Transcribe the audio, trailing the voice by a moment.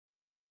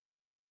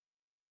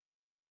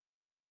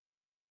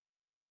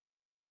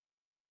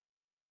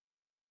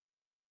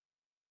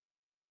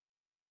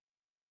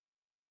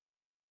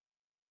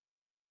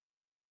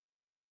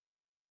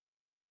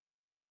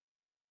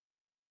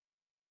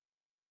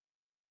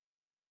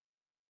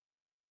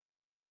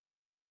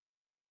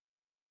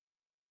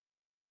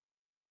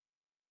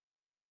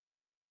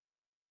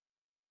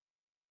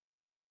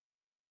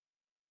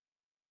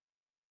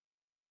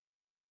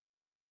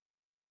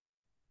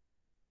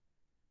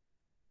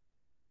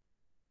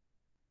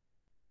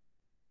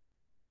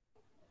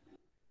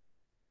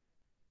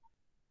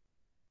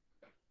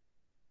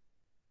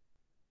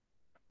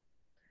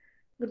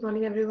Good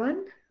morning,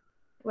 everyone.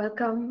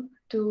 Welcome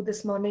to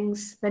this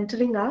morning's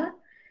mentoring hour.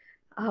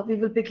 We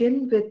will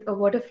begin with a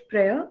word of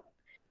prayer.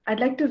 I'd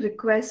like to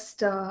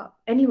request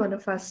any one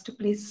of us to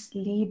please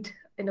lead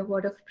in a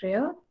word of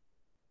prayer.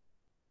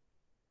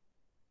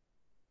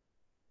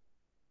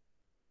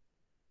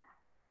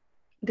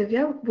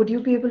 Divya, would you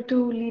be able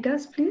to lead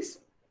us, please?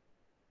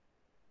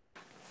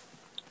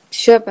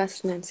 Sure,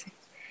 Pastor Nancy.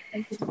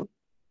 Thank you.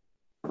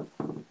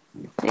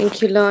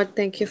 Thank you, Lord.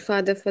 Thank you,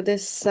 Father, for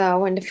this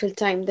wonderful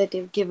time that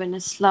you've given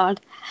us,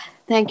 Lord.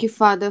 Thank you,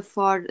 Father,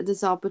 for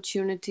this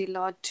opportunity,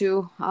 Lord,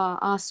 to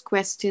ask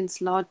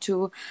questions, Lord,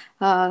 to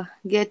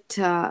get,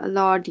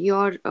 Lord,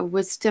 your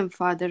wisdom,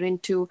 Father,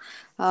 into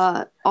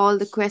all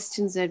the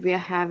questions that we are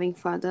having,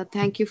 Father.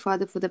 Thank you,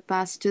 Father, for the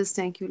pastors.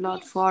 Thank you,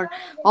 Lord, for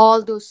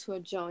all those who are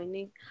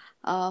joining.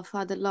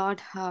 Father,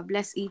 Lord,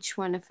 bless each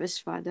one of us,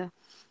 Father.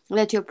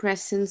 Let your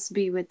presence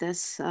be with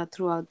us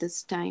throughout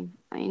this time.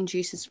 In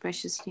Jesus'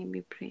 precious name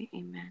we pray.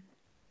 Amen.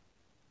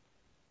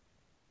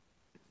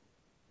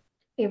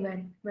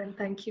 Amen. Well,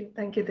 thank you.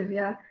 Thank you,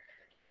 Divya.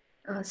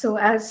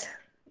 As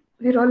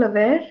we're all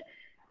aware,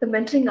 the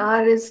mentoring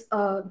hour is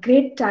a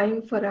great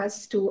time for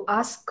us to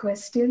ask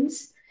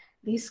questions.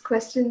 These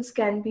questions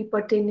can be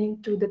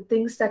pertaining to the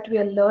things that we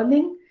are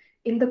learning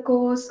in the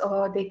course,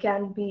 or they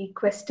can be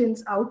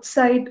questions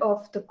outside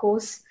of the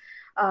course.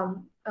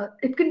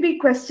 It can be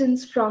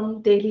questions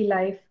from daily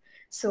life.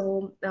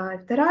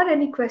 If there are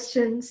any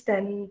questions,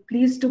 then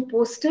please do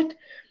post it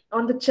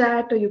on the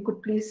chat, or you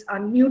could please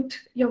unmute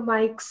your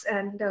mics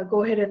and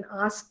go ahead and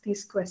ask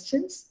these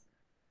questions.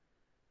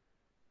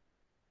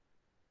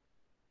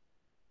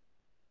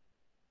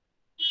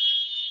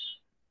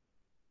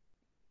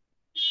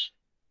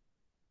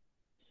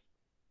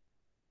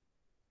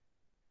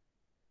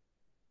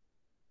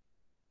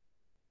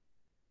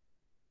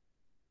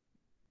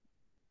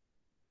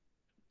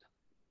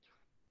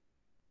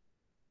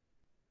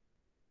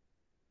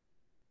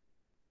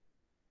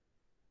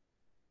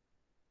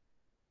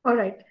 All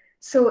right.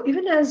 So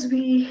even as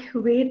we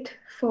wait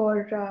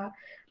for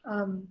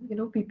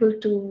people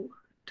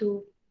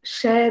to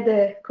share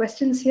their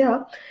questions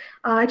here,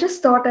 I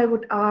just thought I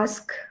would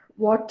ask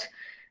what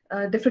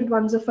different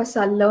ones of us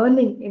are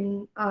learning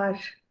in our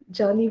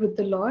journey with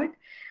the Lord.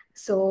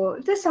 So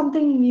if there's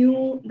something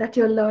new that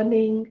you're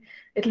learning,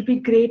 it'll be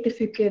great if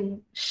you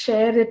can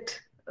share it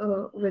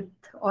with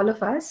all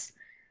of us.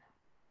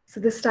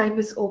 So this time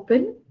is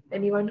open.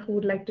 Anyone who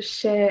would like to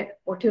share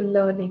what you're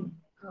learning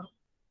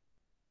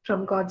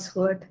from God's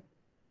word.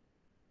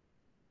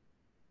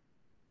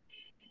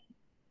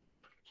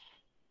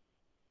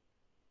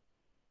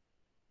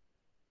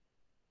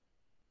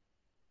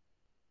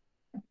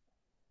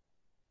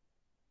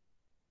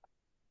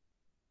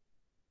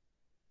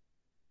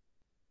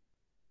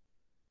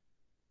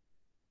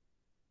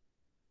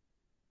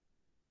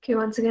 Okay,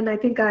 once again, I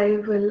think I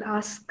will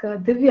ask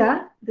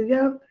Divya.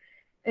 Divya,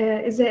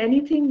 is there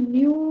anything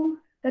new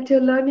that you're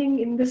learning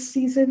in this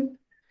season?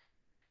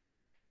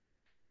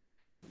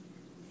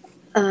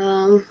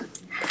 Um,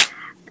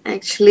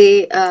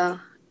 actually, I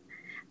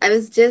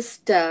was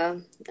just uh,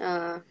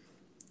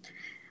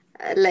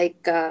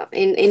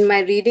 in my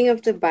reading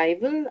of the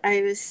Bible,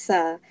 I was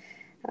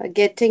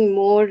getting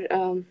more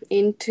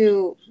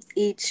into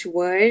each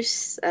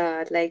verse,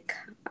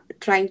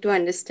 trying to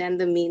understand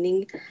the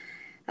meaning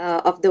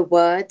of the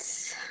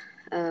words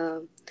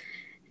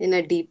in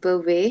a deeper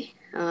way.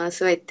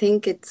 So I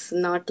think it's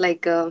not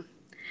like a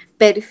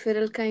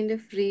peripheral kind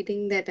of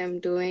reading that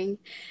I'm doing.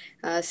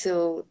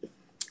 So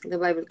the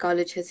Bible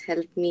College has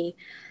helped me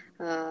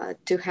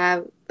to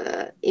have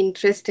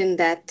interest in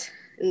that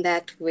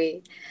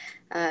way,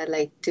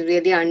 like to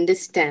really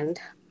understand.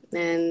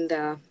 And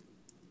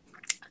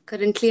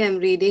currently, I'm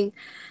reading.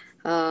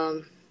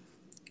 Um,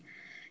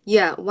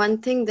 yeah, one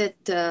thing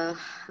that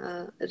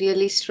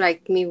really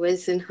struck me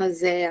was in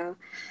Hosea.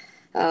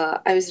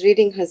 I was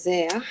reading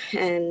Hosea,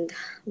 and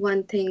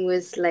one thing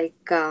was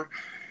without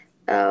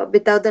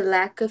the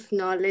lack of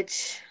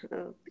knowledge,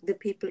 the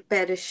people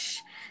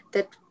perish.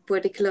 That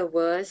particular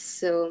verse.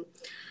 So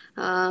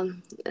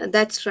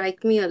that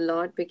struck me a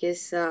lot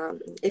because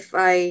if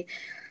I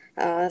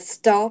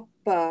stop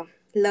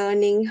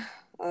learning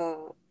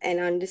and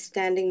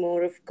understanding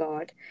more of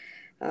God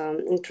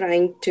and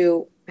trying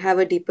to have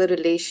a deeper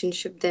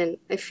relationship, then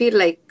I feel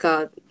like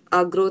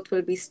our growth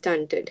will be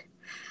stunted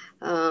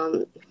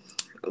um,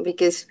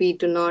 because we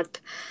do not.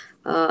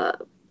 Uh,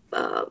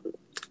 uh,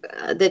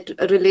 that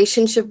a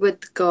relationship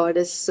with God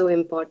is so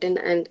important,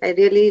 and I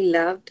really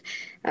loved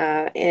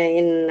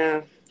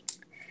in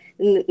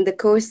the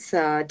course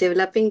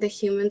Developing the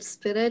Human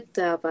Spirit.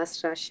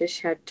 Pastor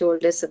Ashish had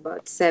told us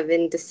about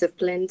 7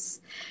 disciplines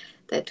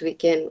that we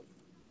can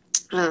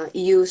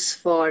use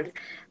for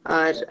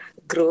our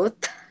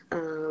growth,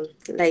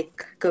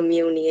 like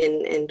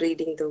communion and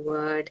reading the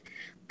Word,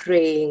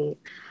 praying.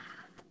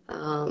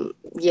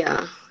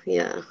 Yeah,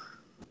 yeah.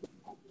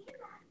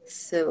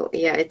 So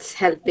yeah, it's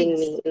helping Yes.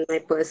 me in my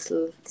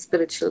personal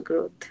spiritual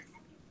growth.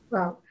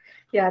 Wow.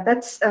 Yeah,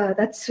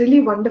 that's really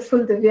wonderful,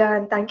 Divya,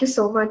 and thank you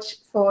so much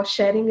for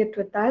sharing it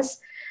with us.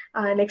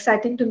 and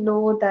exciting to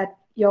know that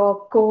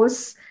your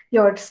course,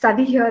 your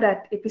study here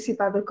at APC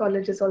Bible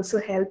College is also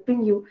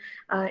helping you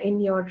in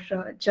your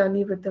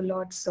journey with the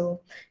Lord.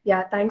 So,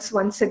 yeah, thanks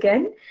once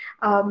again.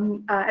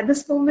 At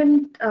this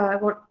moment, I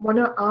want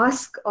to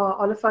ask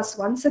all of us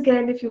once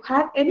again if you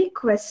have any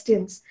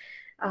questions.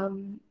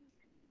 Um,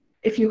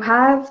 if you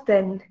have,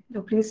 then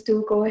please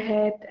do go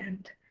ahead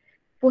and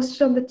post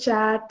it on the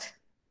chat,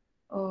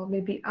 or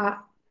maybe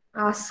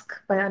ask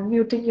by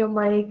unmuting your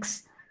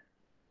mics.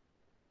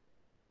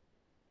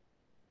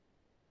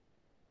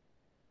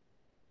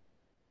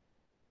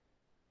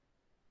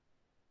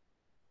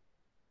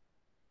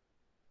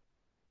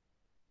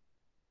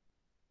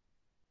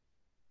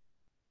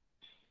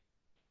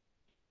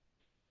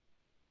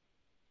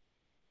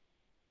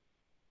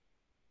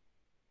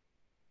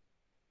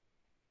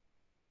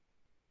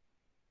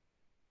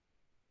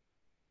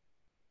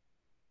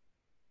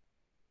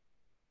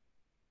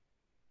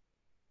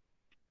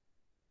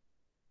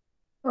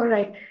 All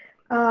right.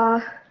 Uh,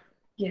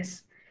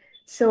 yes.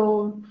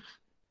 So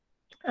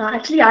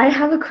actually, I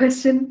have a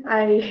question.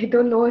 I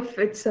don't know if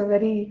it's a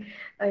very,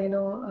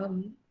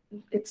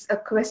 it's a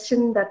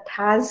question that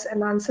has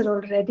an answer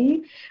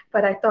already,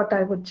 but I thought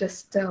I would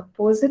just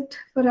pose it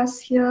for us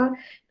here.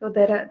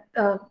 There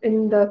are,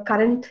 in the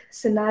current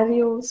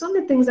scenario, so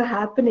many things are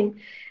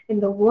happening in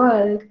the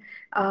world.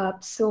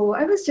 So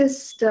I was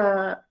just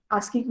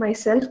asking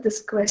myself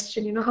this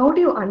question, how do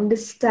you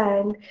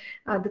understand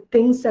the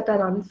things that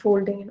are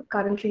unfolding?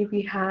 Currently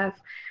we have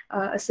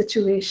a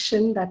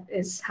situation that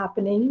is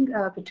happening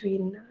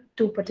between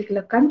two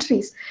particular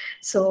countries.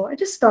 So I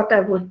just thought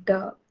I would,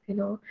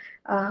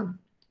 um,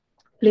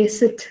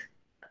 place it,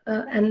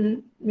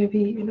 and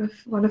maybe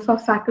if one of our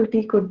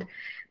faculty could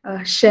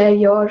share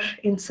your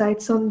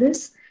insights on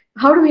this.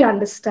 How do we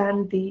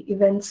understand the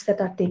events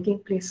that are taking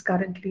place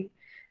currently?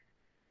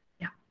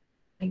 Yeah,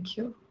 thank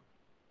you.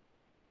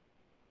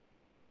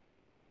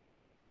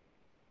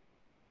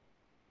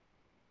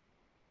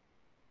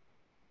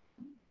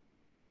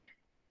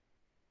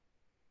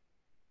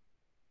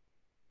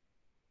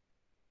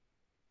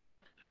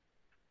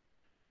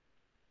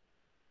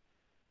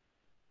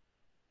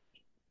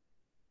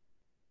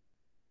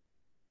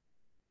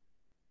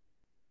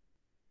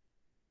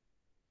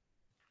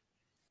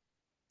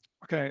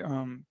 Okay,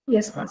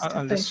 Yes, Pastor.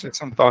 I'll just Thank share you.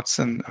 some thoughts,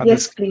 and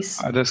Yes, please.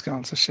 others can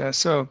also share.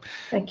 So,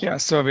 Thank you. yeah,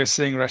 so we're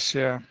seeing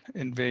Russia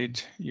invade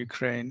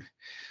Ukraine,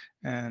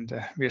 and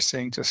we're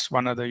seeing just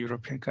one other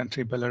European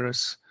country,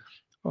 Belarus,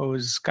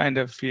 who's kind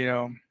of,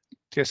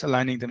 just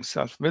aligning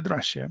themselves with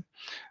Russia.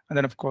 And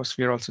then, of course,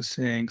 we're also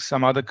seeing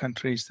some other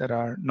countries that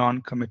are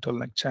non-committal,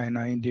 like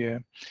China,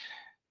 India,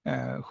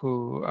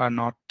 who are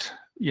not,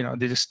 they're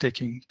just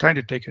trying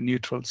to take a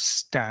neutral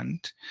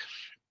stand,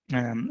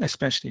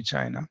 especially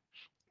China.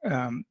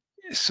 Um,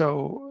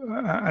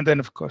 and then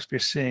of course we're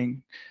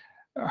seeing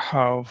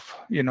how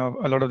a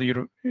lot of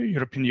the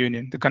European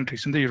Union, the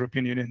countries in the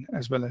European Union,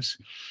 as well as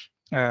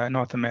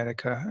North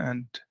America,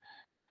 and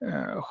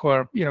who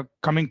are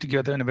coming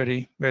together in a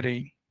very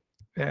very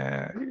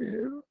uh,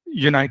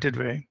 united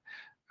way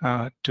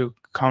to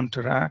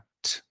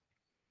counteract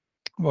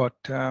what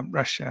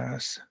Russia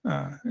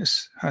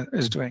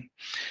is doing.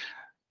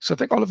 So I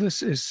think all of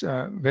this is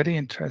very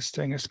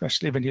interesting,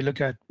 especially when you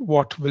look at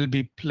what will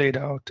be played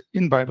out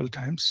in Bible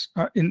times,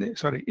 in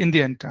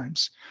the end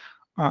times,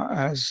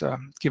 as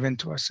given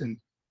to us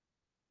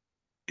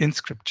in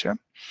Scripture.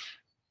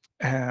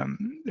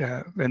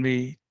 When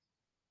we,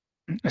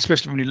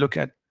 especially when we look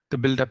at the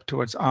build-up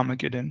towards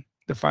Armageddon,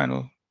 the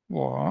final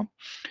war,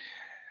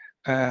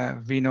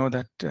 we know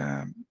that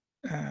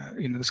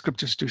the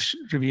Scriptures do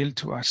reveal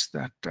to us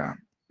that,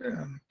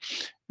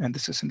 and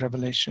this is in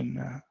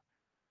Revelation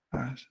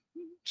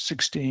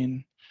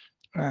 16.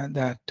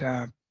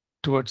 That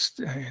towards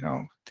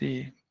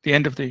the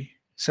end of the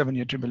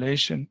 7-year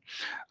tribulation,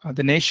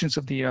 the nations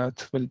of the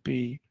earth will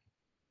be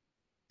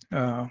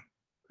uh,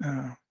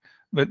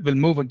 will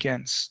move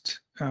against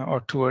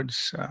or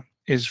towards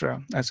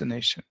Israel as a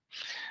nation,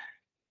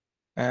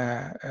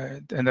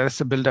 and that's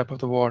the buildup of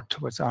the war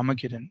towards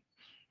Armageddon.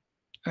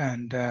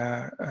 And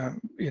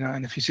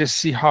and if you just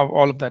see how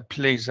all of that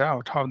plays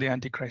out, how the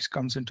Antichrist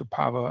comes into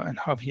power, and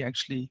how he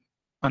actually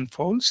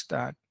unfolds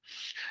that.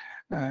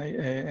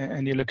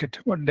 And you look at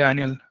what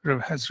Daniel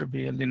has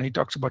revealed, he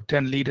talks about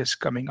 10 leaders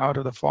coming out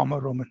of the former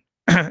Roman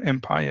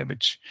Empire,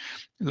 which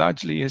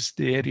largely is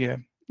the area,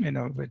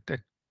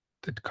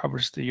 that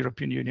covers the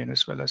European Union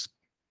as well as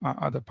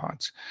other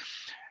parts.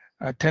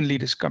 10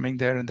 leaders coming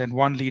there, and then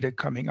one leader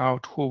coming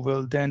out who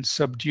will then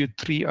subdue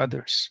 3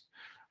 others.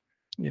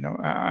 And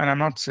I'm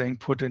not saying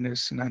Putin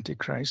is an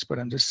antichrist, but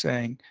I'm just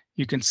saying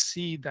you can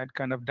see that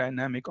kind of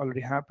dynamic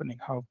already happening,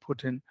 how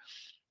Putin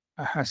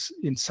has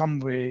in some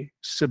way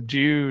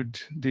subdued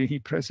the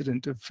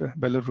president of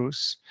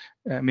Belarus,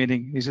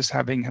 meaning he's just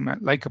having him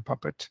like a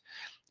puppet.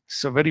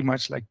 So very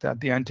much like that,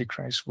 the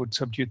Antichrist would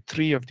subdue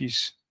 3 of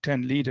these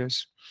 10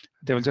 leaders.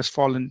 They will just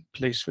fall in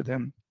place with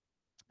him,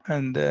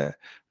 and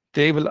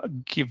they will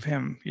give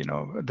him,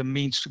 the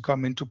means to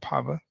come into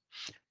power,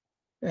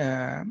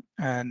 and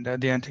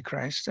the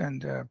Antichrist,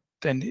 and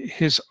then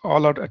his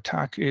all-out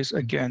attack is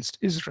against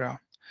Israel.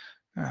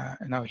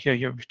 Now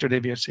here today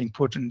we are seeing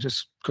Putin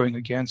just going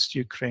against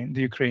Ukraine,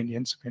 the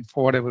Ukrainians, I mean,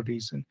 for whatever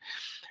reason.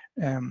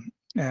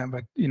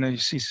 But you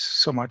see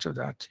so much of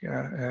that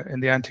in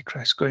the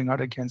Antichrist going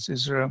out against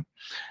Israel.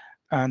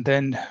 And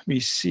then we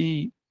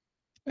see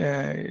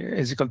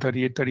Ezekiel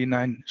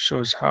 38:39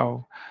 shows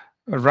how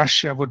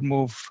Russia would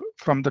move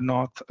from the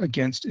north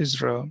against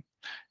Israel.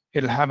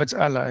 It'll have its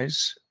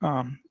allies,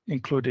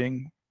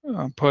 including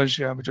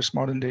Persia, which is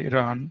modern day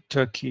Iran,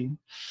 Turkey.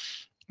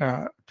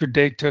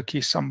 Today, Turkey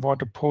is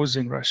somewhat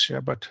opposing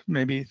Russia, but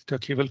maybe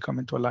Turkey will come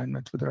into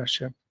alignment with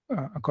Russia,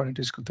 according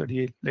to Ezekiel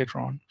 38 later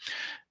on.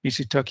 We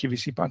see Turkey, we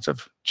see parts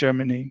of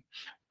Germany.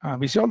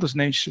 We see all those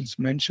nations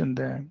mentioned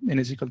there in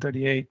Ezekiel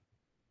 38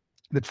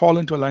 that fall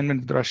into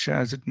alignment with Russia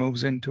as it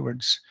moves in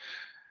towards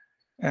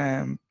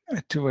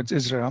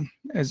Israel.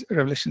 As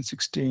Revelation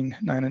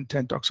 16:9 and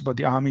 10 talks about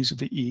the armies of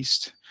the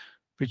east,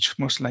 which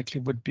most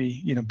likely would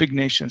be, big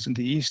nations in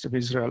the east of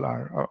Israel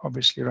are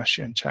obviously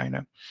Russia and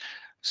China.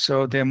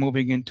 So they're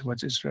moving in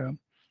towards Israel.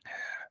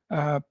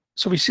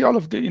 So we see all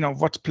of the,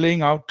 what's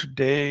playing out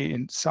today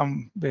in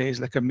some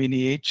ways like a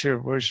miniature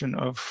version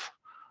of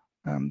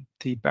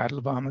the Battle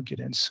of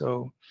Armageddon.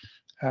 So,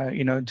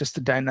 just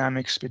the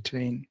dynamics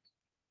between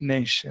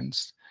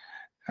nations,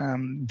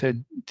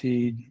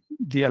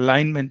 the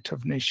alignment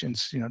of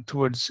nations,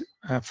 towards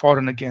for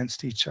and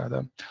against each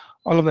other.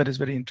 All of that is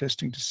very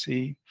interesting to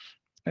see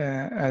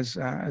as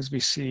we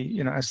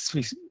see,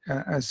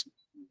 as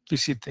we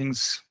see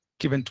things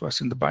given to us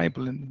in the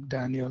Bible, in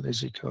Daniel,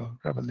 Ezekiel,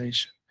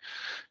 Revelation.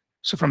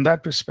 So from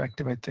that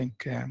perspective, I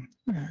think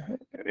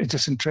it's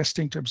just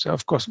interesting to observe.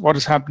 Of course, what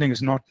is happening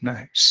is not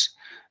nice,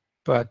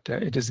 but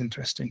it is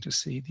interesting to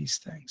see these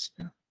things.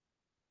 Yeah.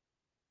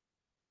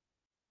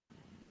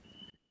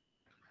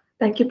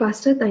 Thank you,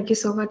 Pastor. Thank you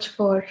so much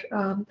for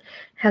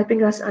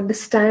helping us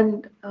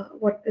understand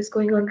what is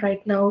going on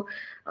right now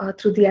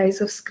through the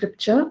eyes of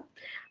Scripture.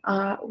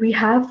 We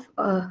have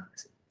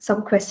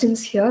some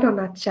questions here on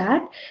our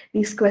chat.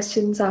 These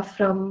questions are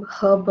from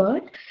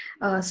Herbert.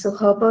 So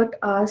Herbert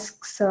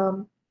asks,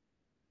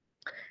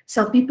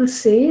 some people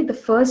say the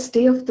first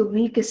day of the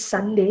week is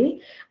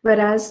Sunday,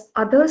 whereas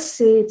others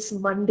say it's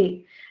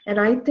Monday. And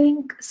I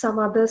think some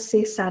others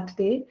say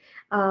Saturday.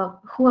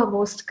 Who are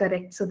most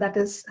correct? So that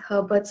is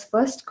Herbert's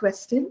first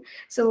question.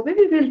 So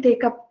maybe we'll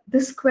take up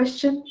this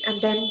question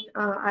and then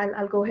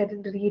I'll go ahead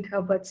and read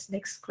Herbert's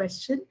next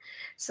question.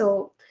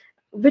 So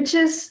which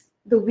is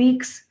the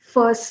week's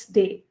first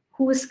day?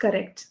 Who is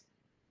correct?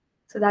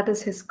 So that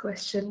is his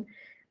question.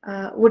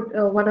 Would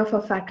one of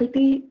our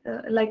faculty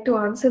like to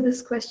answer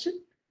this question?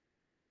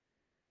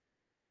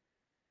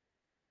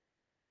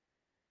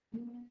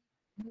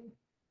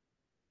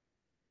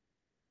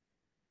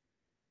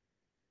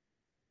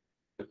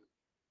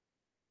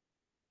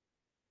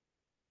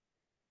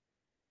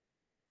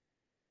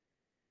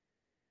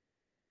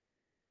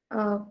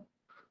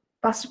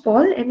 Pastor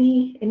Paul,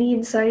 any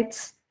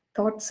insights,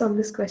 thoughts on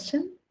this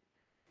question?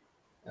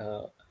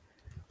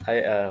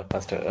 Hi,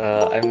 Pastor.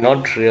 I'm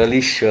not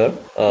really sure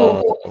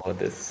about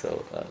this,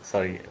 so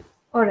sorry.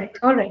 All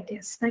right.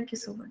 Yes, thank you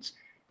so much.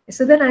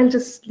 So then I'll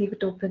just leave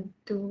it open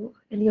to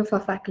any of our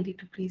faculty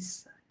to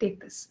please take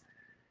this.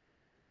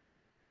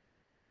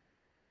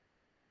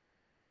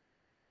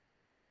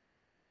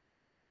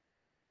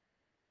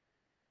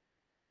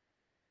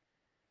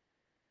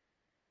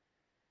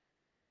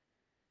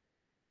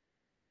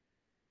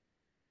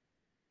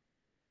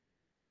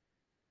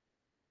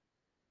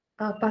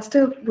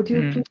 Pastor, would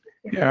you please?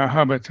 Yeah,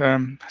 Herbert.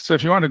 So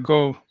if you want to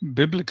go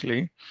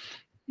biblically,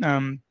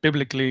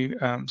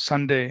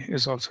 Sunday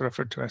is also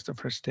referred to as the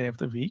first day of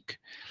the week.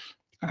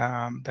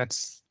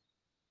 That's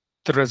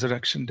the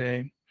resurrection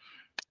day.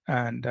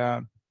 And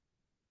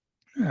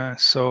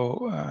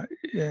so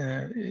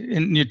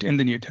in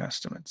the New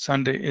Testament,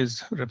 Sunday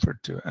is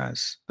referred to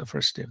as the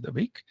first day of the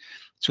week.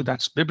 So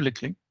that's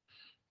biblically.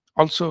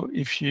 Also,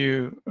 if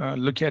you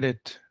look at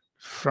it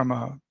from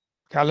a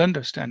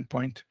calendar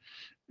standpoint,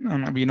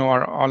 we know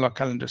all our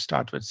calendars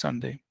start with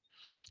Sunday,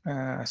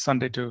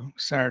 Sunday to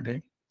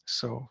Saturday.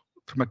 So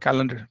from a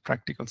calendar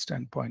practical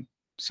standpoint,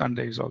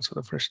 Sunday is also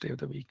the first day of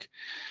the week.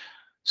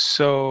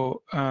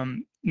 So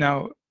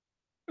now,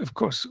 of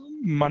course,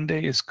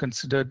 Monday is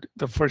considered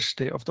the first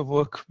day of the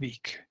work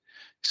week.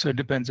 So it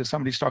depends. If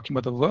somebody's talking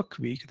about the work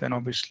week, then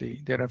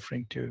obviously they're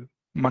referring to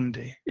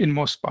Monday in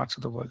most parts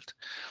of the world.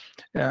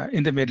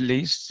 In the Middle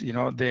East,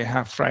 they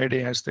have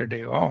Friday as their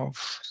day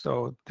off.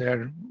 So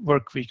their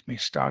work week may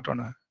start on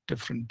a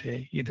different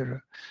day, either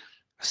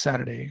a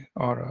Saturday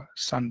or a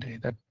Sunday.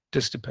 That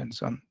just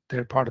depends on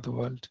their part of the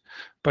world.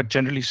 But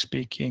generally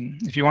speaking,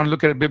 if you want to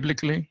look at it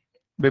biblically,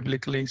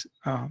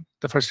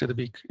 the first day of the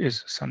week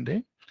is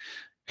Sunday.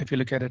 If you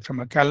look at it from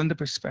a calendar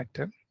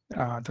perspective,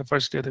 the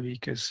first day of the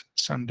week is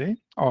Sunday,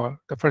 or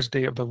the first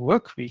day of the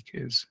work week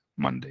is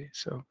Monday.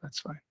 So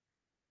that's fine.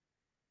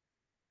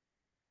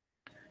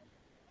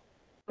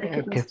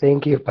 Okay,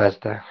 thank you,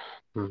 Pastor.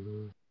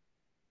 Mm-hmm.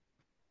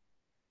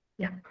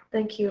 Yeah,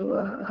 thank you,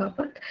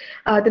 Herbert.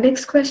 The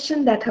next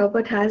question that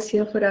Herbert has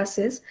here for us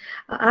is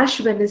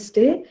Ash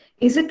Wednesday,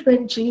 is it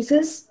when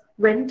Jesus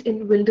went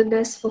in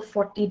wilderness for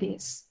 40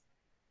 days?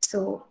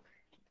 So,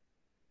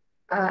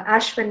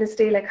 Ash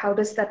Wednesday, like how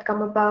does that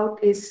come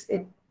about? Is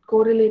it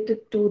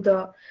correlated to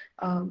the,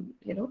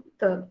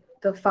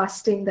 the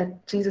fasting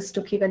that Jesus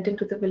took? He went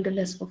into the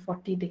wilderness for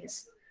 40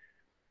 days.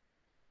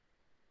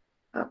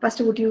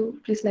 Pastor, would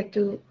you please like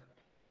to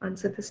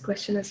answer this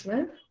question as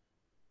well?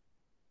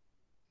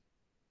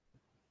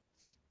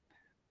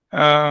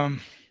 I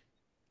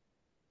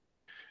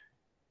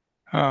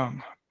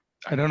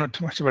don't know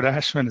too much about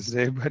Ash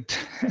Wednesday, but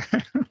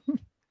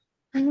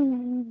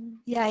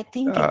yeah, I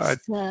think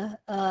it's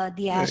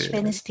the Ash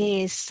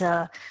Wednesday is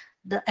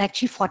the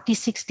actually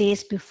 46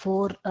 days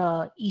before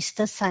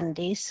Easter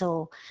Sunday.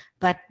 So,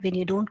 but when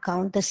you don't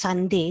count the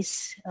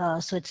Sundays,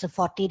 so it's a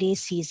 40-day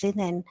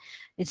season, and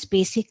it's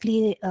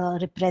basically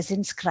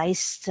represents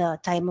Christ's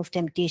time of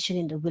temptation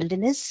in the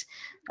wilderness.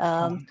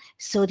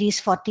 So these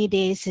 40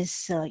 days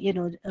is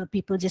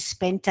people just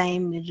spend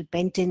time with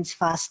repentance,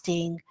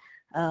 fasting.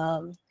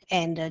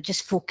 And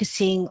just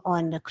focusing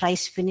on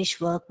Christ's finished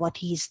work, what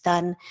he's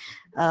done,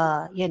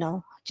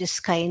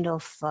 just kind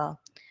of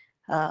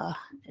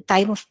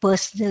time of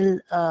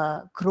personal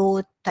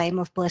growth, time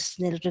of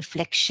personal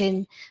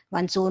reflection,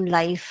 one's own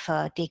life,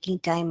 taking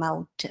time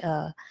out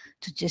to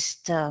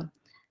just,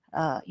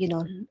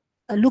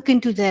 look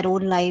into their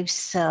own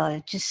lives,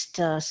 just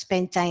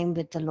spend time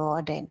with the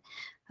Lord.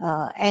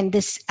 And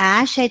this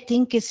ash, I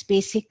think, is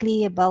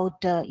basically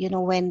about,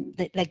 when,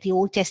 like the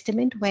Old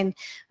Testament, when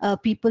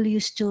people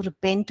used to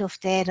repent of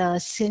their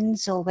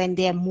sins, or when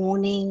they're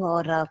mourning,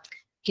 or,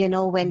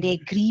 when they're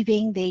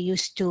grieving, they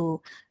used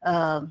to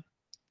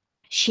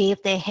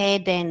shave their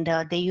head, and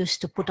they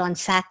used to put on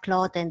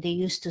sackcloth, and they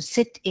used to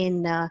sit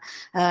in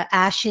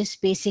ashes,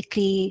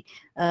 basically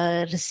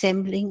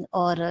resembling,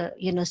 or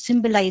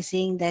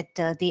symbolizing that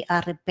they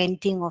are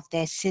repenting of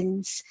their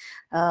sins.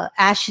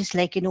 Ashes,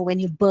 like when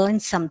you burn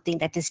something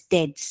that is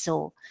dead,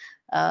 so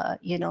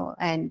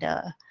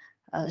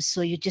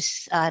so you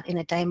just are in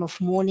a time of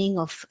mourning,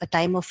 of a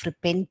time of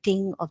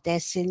repenting of their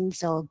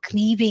sins, or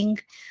grieving.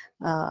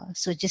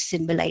 So it just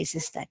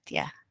symbolizes that,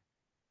 yeah.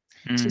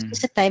 So it's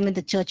just a time when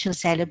the church will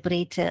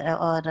celebrate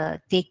or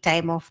take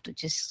time off to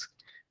just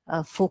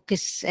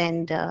focus,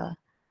 and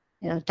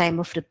time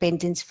of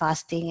repentance,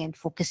 fasting, and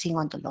focusing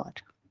on the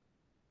Lord.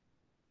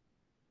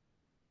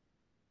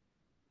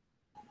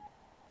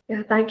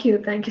 Yeah, thank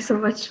you so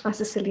much,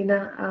 Pastor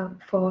Selena,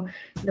 for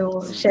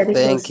sharing.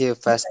 Thank you,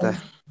 Pastor.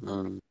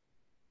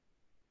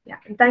 Yeah,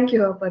 and thank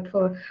you, Herbert,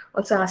 for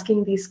also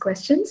asking these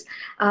questions.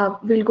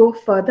 We'll go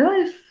further.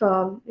 If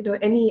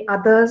any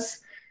others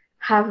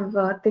have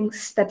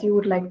things that you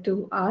would like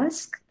to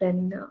ask,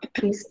 then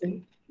please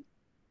do.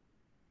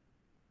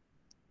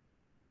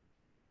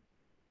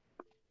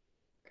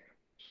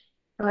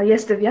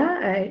 Yes,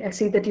 Divya, I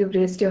see that you've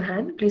raised your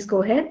hand. Please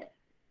go ahead.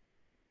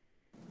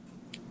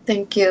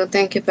 Thank you,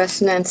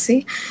 Pastor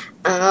Nancy.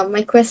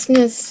 My question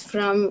is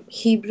from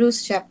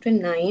Hebrews chapter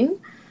 9,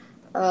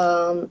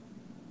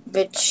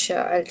 which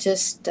I'll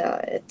just,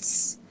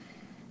 it's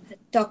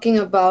talking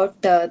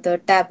about the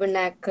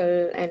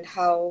tabernacle and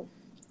how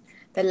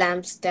the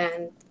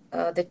lampstand,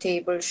 the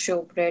table,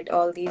 showbread,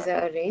 all these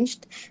are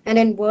arranged. And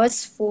in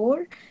verse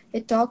 4,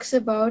 it talks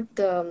about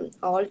the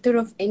altar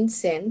of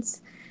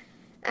incense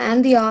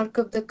and the Ark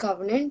of the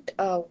Covenant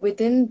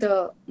within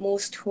the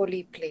most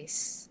holy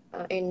place.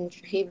 In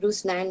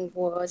Hebrews 9,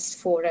 verse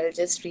 4, I'll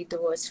just read the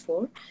verse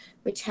 4,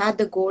 which had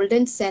the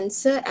golden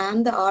censer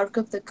and the Ark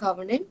of the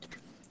Covenant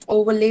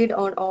overlaid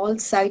on all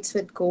sides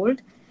with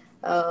gold.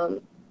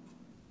 And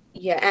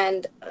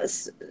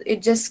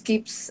it just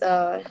keeps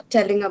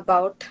telling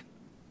about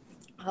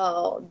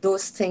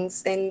those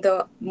things in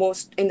the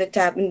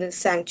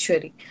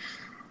sanctuary,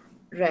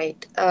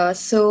 right?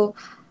 So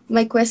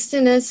my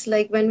question is,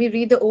 like, when we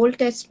read the Old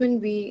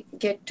Testament, we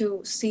get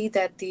to see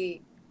that the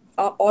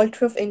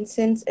altar of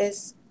incense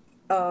is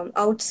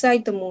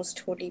outside the most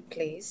holy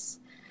place,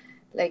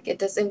 like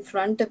it is in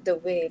front of the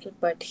veil.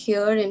 But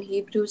here in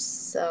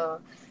Hebrews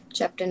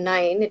chapter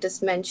 9, it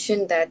is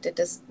mentioned that it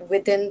is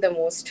within the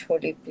most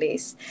holy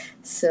place.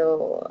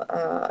 So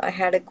I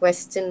had a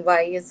question: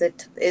 why has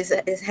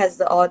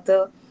the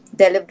author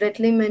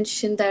deliberately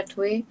mentioned that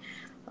way?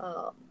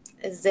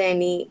 Is there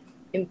any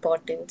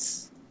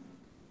importance?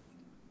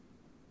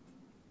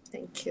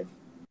 Thank you.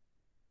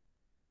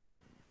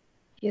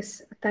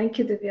 Yes, thank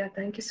you, Divya.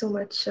 Thank you so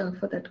much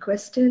for that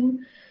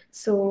question.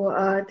 So,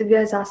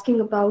 Divya is asking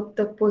about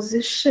the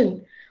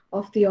position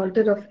of the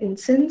altar of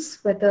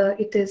incense, whether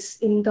it is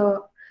in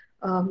the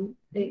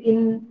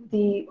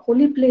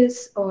holy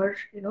place, or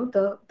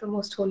the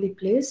most holy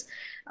place.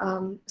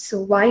 So,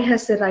 why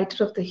has the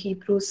writer of the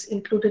Hebrews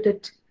included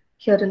it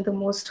here in the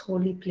most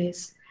holy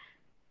place?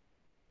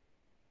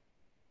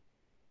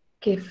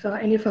 Okay, if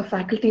any of our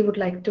faculty would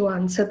like to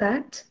answer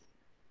that.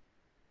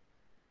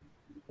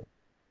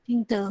 I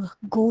think the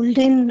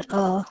golden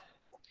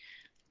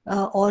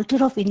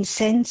altar of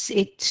incense,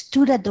 it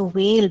stood at the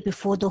veil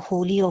before the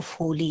Holy of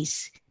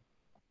Holies.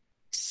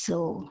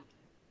 So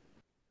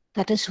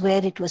that is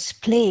where it was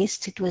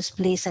placed. It was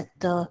placed at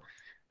the,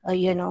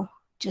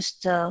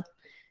 just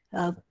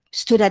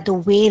stood at the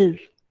veil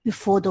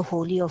before the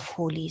Holy of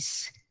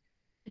Holies.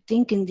 I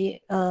think in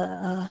the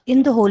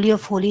Holy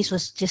of Holies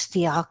was just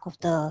the Ark of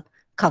the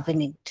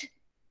Covenant.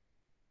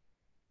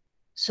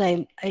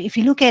 So if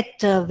you look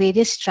at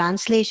various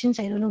translations,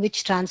 I don't know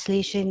which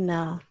translation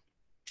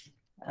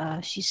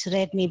she's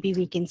read. Maybe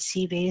we can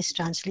see various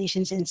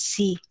translations and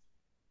see.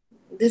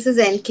 This is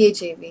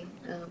NKJV,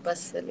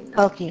 Basalina.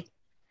 Okay.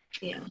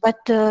 Yeah.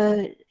 But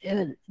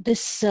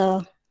this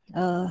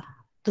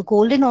the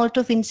golden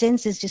altar of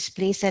incense is just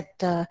placed at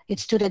it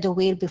stood at the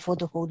veil before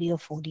the Holy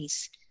of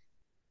Holies.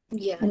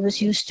 Yeah. And was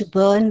used to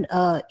burn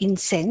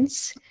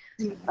incense.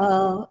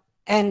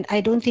 And I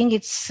don't think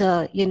it's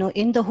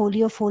in the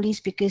Holy of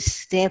Holies,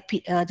 because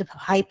the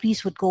high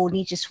priest would go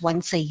only just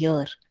once a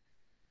year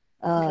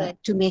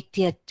Right. to make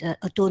the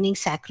atoning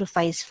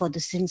sacrifice for the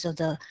sins of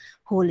the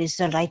whole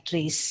Israelite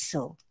race.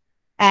 So,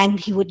 and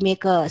he would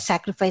make a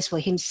sacrifice for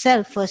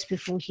himself first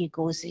before he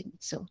goes in.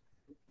 So,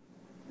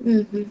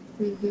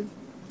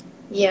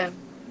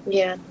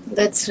 Yeah,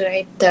 that's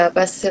right,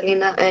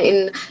 Basalina.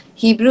 In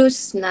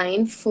Hebrews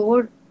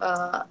 9:4,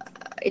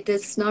 it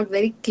is not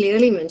very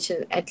clearly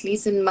mentioned. At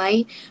least in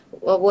my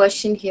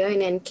version here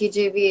in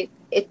NKJV,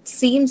 it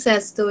seems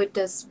as though it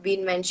has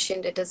been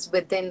mentioned. It is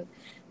within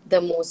the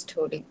most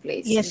holy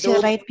place. Yes,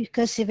 you're right,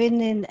 because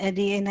even in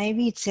the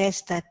NIV it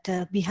says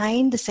that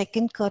behind the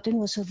second curtain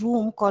was a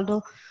room called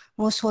the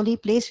most holy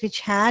place,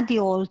 which had the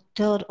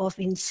altar of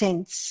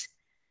incense.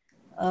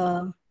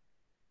 But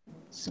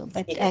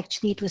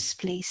actually it was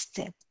placed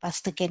there.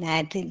 Pastor can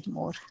add in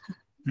more.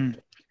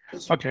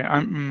 Okay,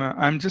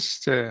 I'm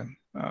just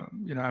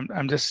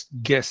I'm just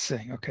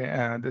guessing.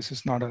 Okay, this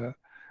is not a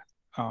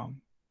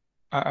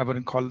I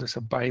wouldn't call this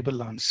a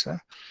Bible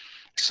answer.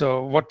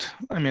 So what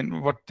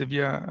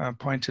Divya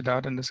pointed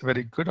out, and it's a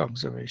very good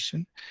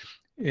observation,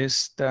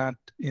 is that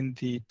in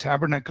the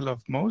tabernacle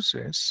of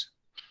Moses,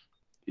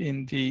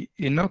 in the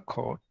inner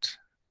court,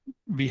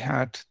 we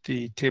had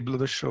the table of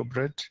the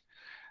showbread,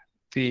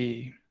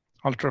 the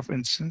altar of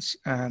incense,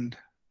 and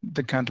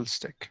the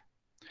candlestick.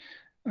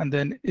 And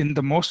then in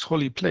the most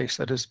holy place,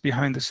 that is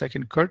behind the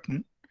second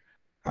curtain,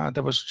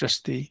 there was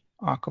just the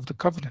Ark of the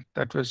Covenant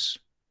that was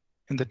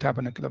in the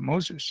tabernacle of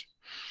Moses.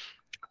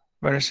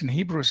 Whereas in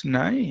Hebrews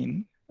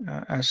 9,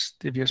 as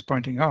Divya is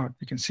pointing out,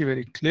 we can see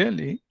very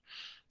clearly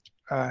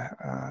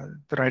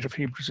the writer of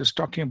Hebrews is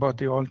talking about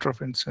the altar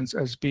of incense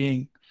as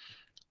being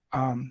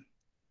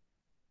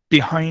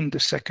behind the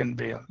second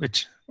veil,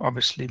 which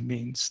obviously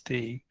means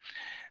the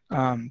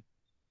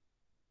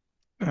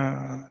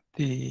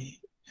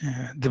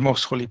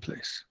most holy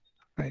place,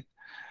 right?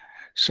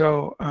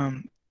 So,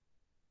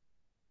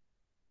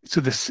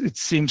 this, it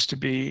seems to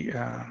be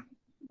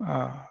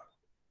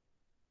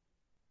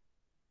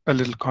a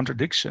little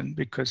contradiction,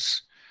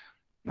 because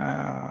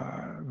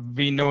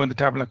we know in the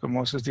tabernacle of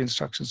Moses, the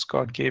instructions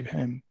God gave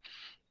him,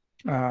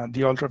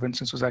 the altar of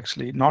incense was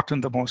actually not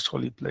in the most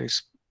holy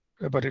place,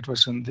 but it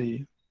was in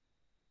the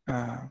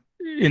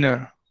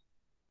inner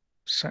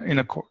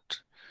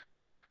court.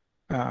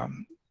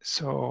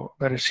 So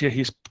whereas here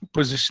he's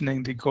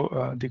positioning the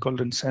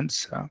golden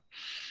censer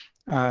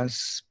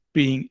as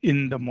being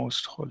in the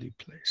most holy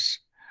place.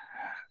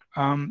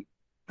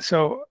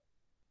 So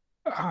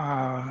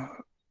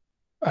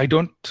I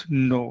don't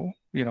know,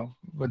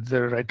 what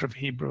the writer of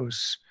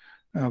Hebrews,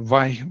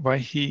 why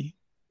he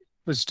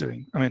was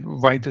doing. I mean,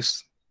 why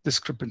this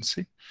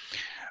discrepancy?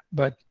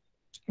 But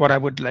what I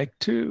would like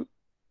to,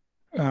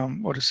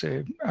 I'm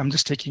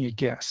just taking a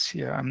guess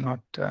here. I'm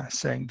not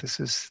saying this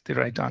is the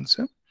right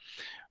answer,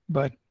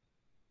 but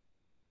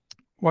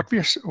what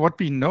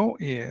we know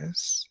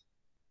is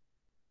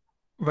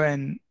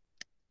when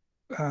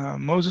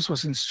Moses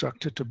was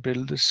instructed to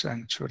build the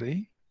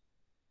sanctuary,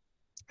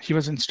 he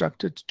was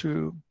instructed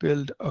to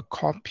build a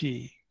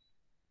copy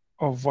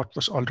of what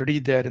was already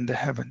there in the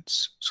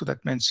heavens. So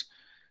that means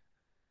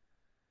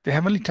the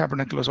heavenly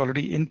tabernacle was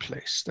already in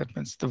place. That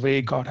means the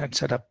way God had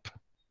set up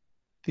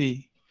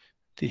the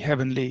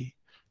heavenly,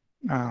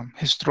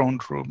 his throne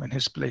room and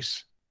his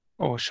place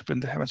of worship in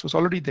the heavens was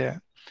already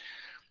there.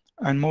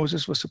 And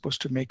Moses was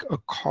supposed to make a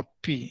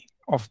copy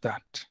of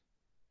that.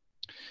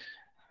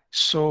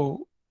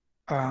 So,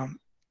 and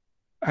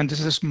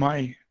this is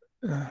my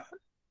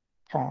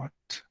part,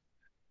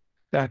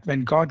 that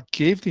when God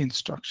gave the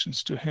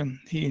instructions to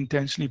him, he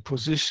intentionally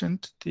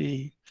positioned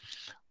the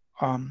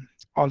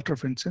altar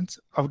of incense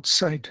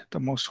outside the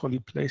most holy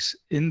place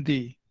in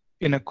the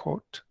inner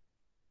court,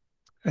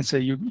 and say,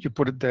 you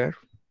put it there,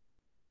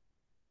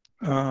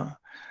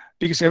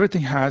 because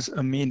everything has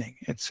a meaning.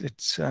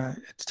 It's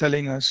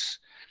telling us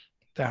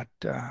that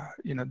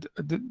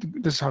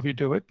this is how you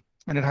do it,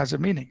 and it has a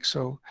meaning.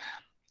 So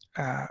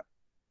the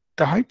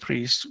high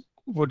priest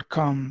would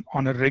come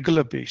on a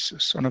regular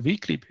basis, on a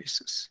weekly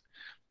basis,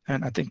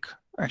 and I think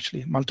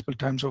actually multiple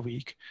times a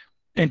week,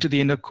 into the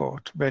inner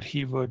court, where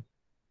he would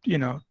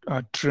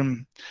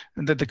trim,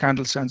 and that the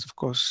candle stands, of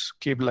course,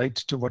 gave light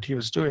to what he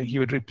was doing. He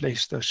would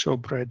replace the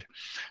showbread,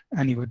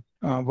 and he would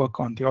work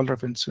on the altar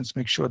of incense,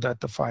 make sure that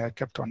the fire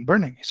kept on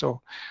burning.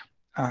 So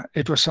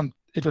it was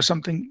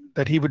something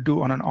that he would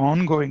do on an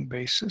ongoing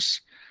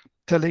basis,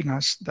 telling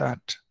us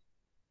that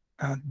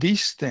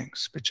these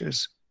things, which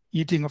is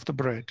eating of the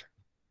bread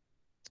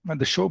and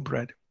the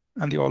showbread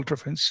and the altar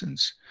of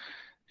incense,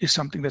 is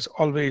something that's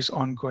always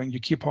ongoing. You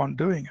keep on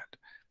doing it.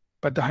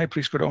 But the high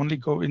priest could only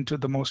go into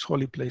the most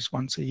holy place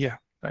once a year,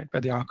 right,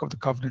 where the Ark of the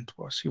Covenant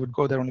was. He would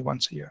go there only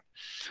once a year.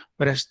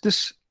 Whereas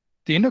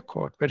the inner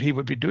court, where he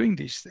would be doing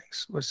these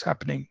things, was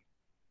happening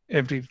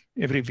every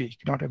week,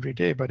 not every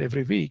day, but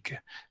every week.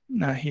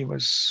 He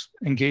was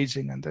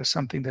engaging, and there's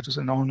something that was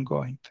an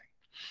ongoing thing.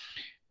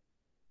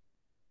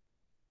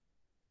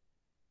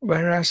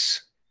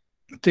 Whereas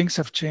things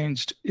have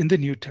changed in the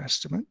New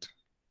Testament.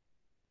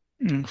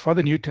 For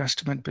the New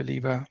Testament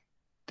believer,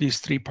 these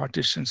three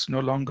partitions no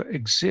longer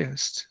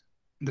exist,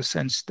 in the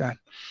sense that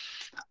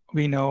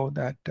we know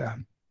that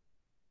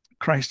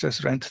Christ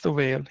has rent the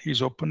veil,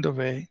 he's opened the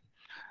way,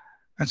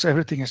 and so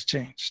everything has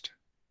changed.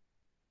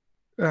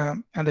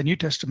 And the New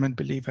Testament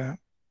believer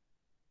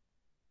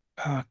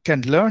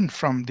can learn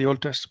from the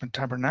Old Testament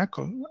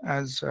tabernacle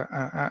as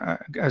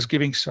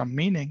giving some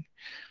meaning,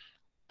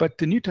 but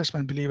the New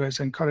Testament believer is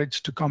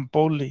encouraged to come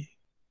boldly.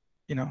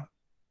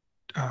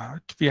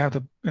 We have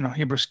the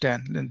Hebrews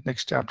 10, in the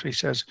next chapter, he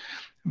says,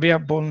 we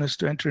have boldness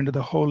to enter into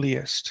the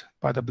holiest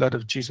by the blood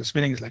of Jesus.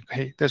 Meaning is like,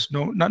 hey, there's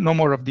no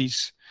more of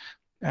these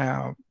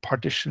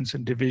partitions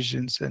and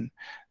divisions, and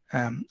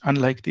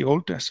unlike the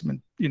Old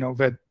Testament,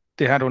 where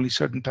they had only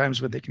certain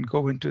times where they can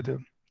go into the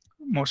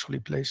most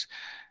holy place,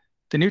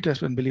 the New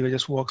Testament believer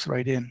just walks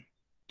right in.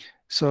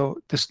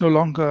 So this no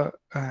longer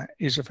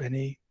is of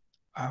any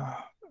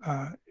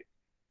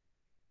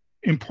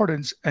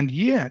importance, and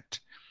yet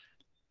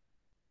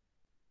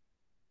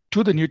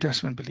to the New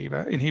Testament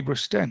believer in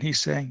Hebrews 10, he's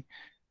saying,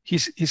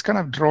 he's kind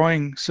of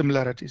drawing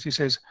similarities. He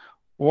says,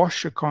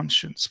 wash your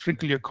conscience,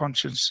 sprinkle your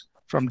conscience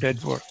from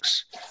dead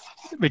works,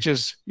 which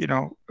is,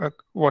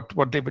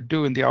 what they would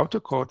do in the outer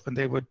court when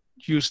they would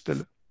use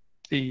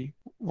the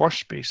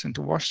wash basin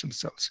to wash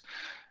themselves.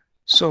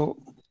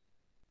 So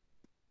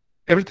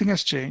everything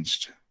has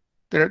changed.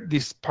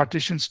 These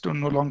partitions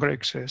no longer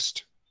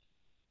exist,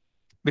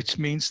 which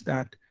means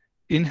that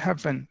in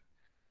heaven,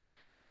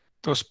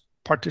 those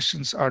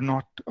partitions are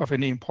not of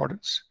any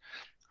importance.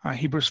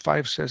 Hebrews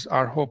 5 says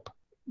our hope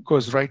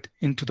goes right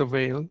into the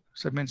veil.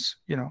 So it means,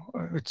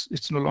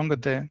 it's no longer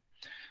there.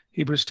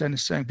 Hebrews 10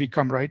 is saying we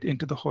come right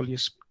into the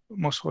holiest,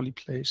 most holy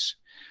place.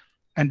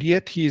 And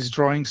yet he is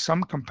drawing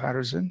some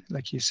comparison,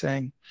 like he's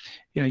saying,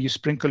 you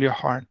sprinkle your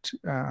heart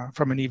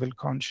from an evil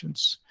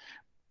conscience.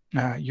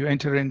 You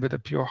enter in with a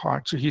pure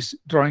heart. So he's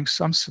drawing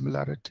some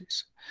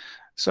similarities.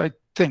 So I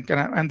think,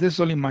 and this is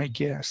only my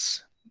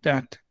guess,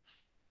 that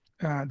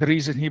the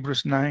reason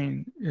Hebrews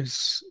 9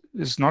 is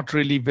not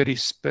really very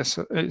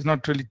is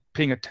not really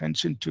paying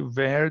attention to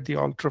where the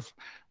altar of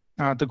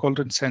the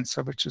golden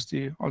censer, which is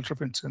the altar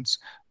of incense,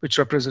 which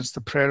represents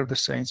the prayer of the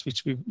saints,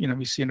 which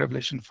we see in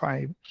Revelation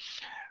 5.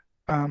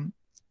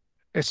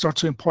 It's not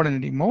so important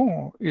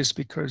anymore, is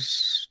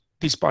because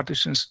these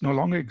partitions no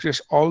longer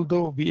exist,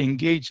 although we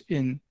engage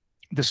in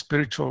the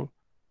spiritual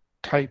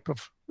type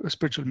of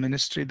spiritual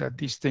ministry that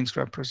these things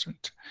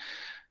represent.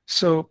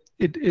 So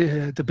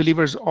the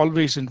believer is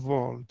always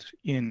involved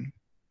in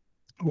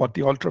what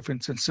the altar of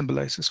incense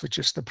symbolizes, which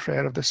is the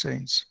prayer of the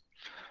saints.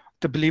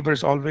 The believer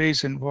is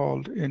always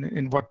involved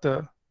in what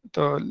the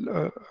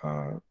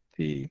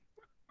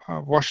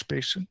wash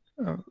basin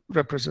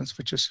represents,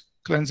 which is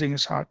cleansing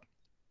his heart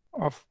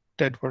of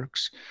dead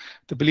works.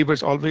 The believer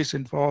is always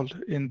involved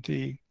in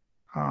the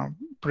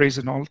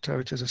brazen altar,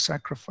 which is a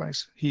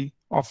sacrifice. He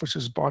offers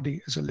his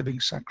body as a living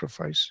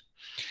sacrifice.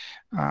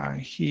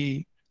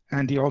 He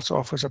also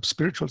offers up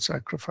spiritual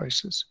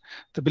sacrifices.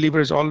 The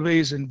believer is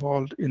always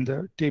involved in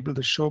the table,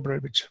 the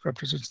showbread, which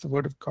represents the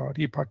word of God.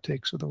 He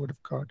partakes of the word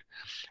of God.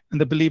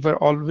 And the believer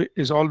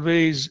is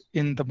always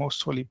in the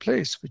most holy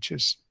place, which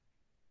is,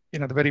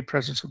 the very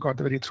presence of God,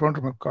 the very throne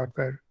room of God,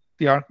 where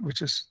the ark,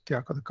 which is the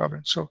Ark of the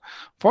Covenant. So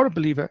for a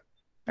believer,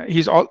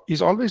 he's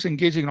always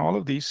engaging in all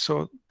of these.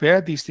 So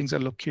where these things are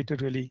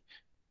located really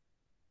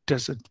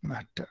doesn't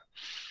matter.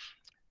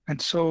 And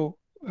so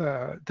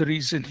the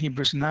reason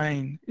Hebrews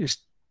 9 is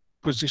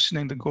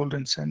positioning the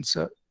golden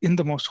censer in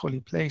the most holy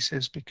place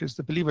is because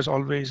the believer is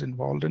always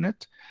involved in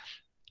it,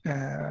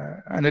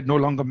 and it no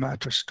longer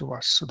matters to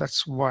us. So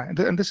that's why,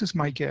 and this is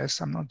my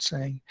guess. I'm not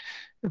saying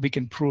we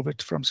can prove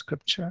it from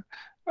Scripture,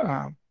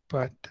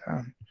 but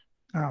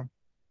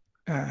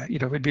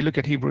when we look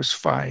at Hebrews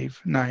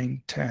 5,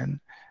 9, 10,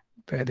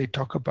 where they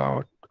talk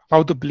about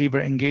how the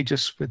believer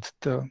engages with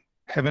the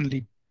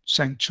heavenly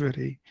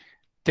sanctuary,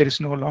 there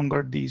is no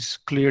longer these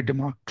clear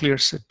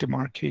set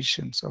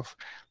demarcations of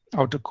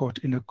outer court,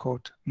 inner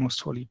court,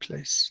 most holy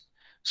place.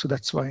 So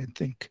that's why I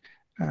think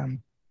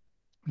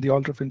the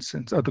altar of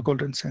incense, or the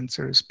golden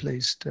censer, is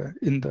placed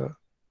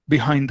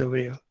behind the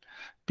veil,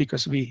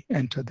 because we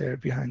enter there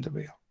behind the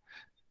veil.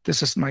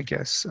 this is my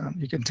guess.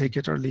 You can take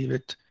it or leave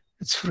it.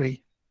 It's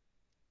free.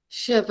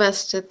 Sure,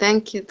 Pastor.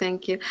 Thank you.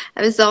 Thank you.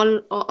 I was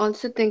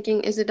also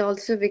thinking, is it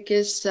also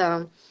because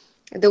the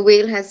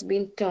veil has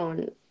been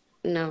torn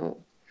now?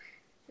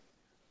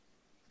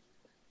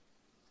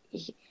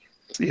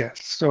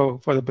 Yes. So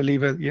for the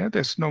believer, yeah,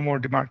 there's no more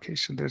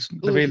demarcation.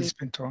 The veil has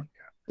been torn.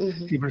 Yeah.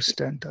 Hebrews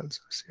 10 tells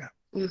us.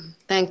 Yeah.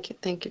 Thank you.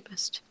 Thank you,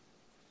 Pastor.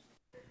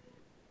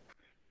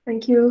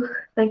 Thank you.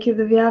 Thank you,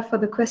 Divya, for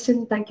the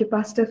question. Thank you,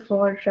 Pastor,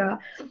 for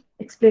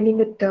explaining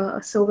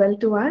it so well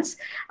to us.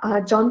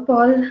 John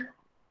Paul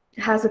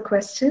has a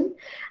question.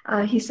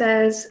 He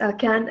says,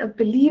 can a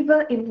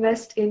believer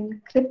invest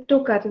in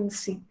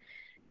cryptocurrency?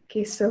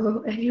 Okay,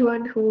 so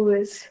anyone who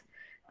is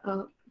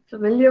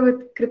familiar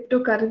with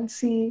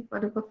cryptocurrency,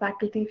 one of our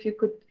faculty, if you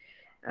could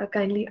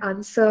kindly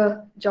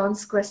answer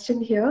John's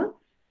question here.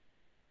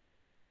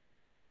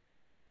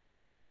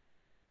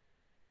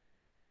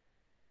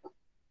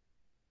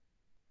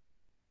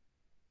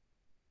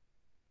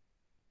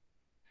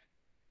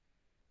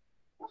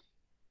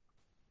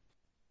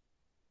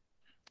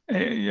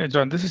 Yeah,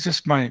 John, this is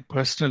just my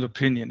personal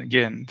opinion.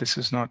 Again, this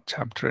is not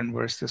chapter and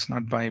verse, this is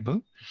not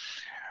Bible.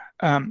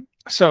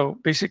 So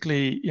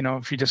basically,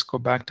 if you just go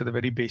back to the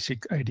very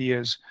basic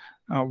ideas,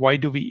 why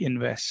do we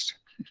invest?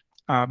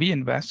 We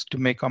invest to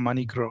make our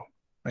money grow,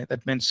 right?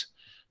 That means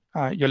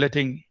you're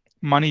letting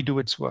money do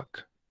its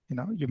work.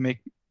 You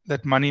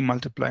let money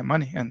multiply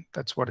money, and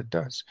that's what it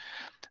does.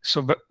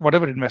 So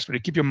whatever investment,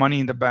 you keep your money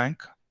in the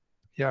bank,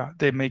 yeah,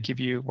 they may give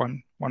you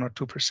 1 or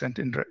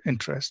 2%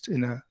 interest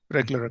in a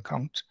regular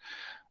account.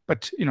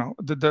 But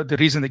the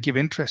reason they give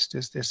interest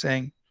is they're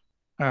saying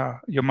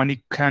your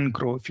money can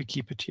grow if you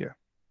keep it here.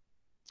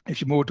 If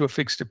you move to a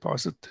fixed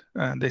deposit,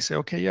 they say,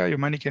 okay, yeah, your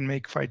money can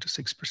make 5 to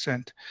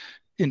 6%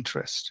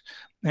 interest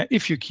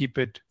if you keep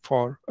it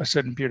for a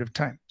certain period of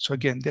time. So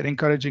again, they're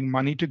encouraging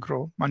money to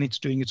grow. Money's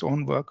doing its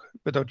own work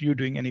without you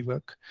doing any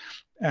work.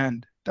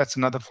 And that's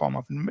another form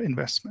of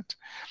investment.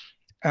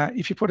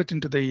 If you put it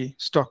into the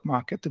stock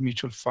market, the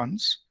mutual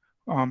funds,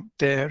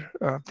 they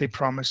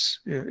promise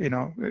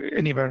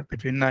anywhere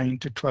between 9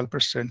 to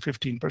 12%,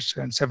 15%,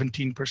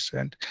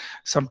 17%.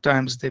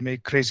 Sometimes they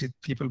make crazy,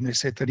 people may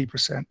say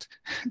 30%,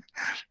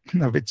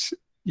 which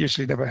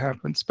usually never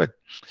happens. But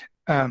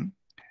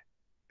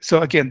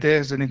so again,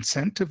 there's an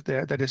incentive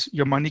there, that is,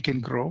 your money can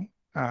grow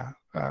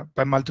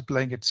by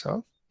multiplying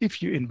itself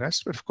if you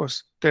invest. But of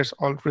course, there's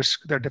all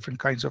risk. There are different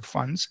kinds of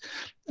funds,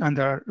 and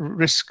there are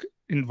risk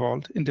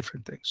involved in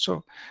different things.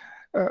 So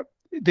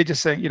they're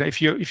just saying, if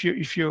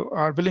you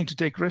are willing to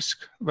take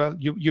risk, well,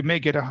 you may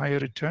get a higher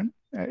return.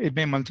 It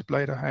may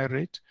multiply at a higher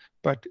rate,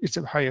 but it's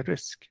a higher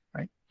risk,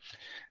 right?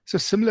 So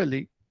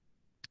similarly,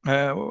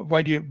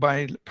 why do you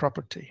buy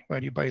property? Why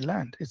do you buy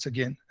land? It's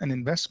again an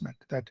investment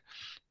that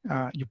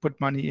you put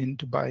money in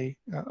to buy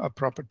a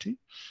property,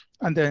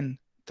 and then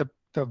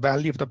the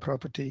value of the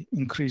property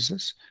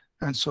increases,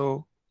 and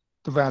so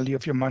the value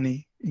of your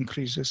money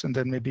increases, and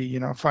then maybe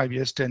 5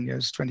 years, 10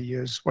 years, 20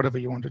 years, whatever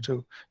you want to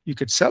do, you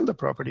could sell the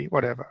property,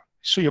 whatever.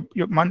 So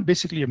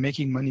basically you're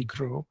making money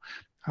grow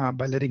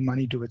by letting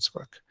money do its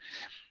work.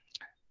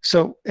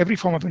 So every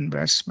form of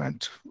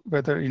investment,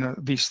 whether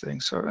these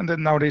things, and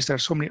then nowadays there are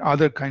so many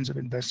other kinds of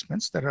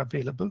investments that are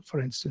available.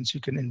 For instance, you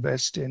can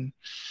invest in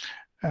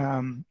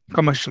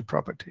commercial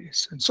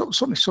properties, and so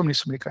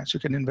many kinds. You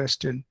can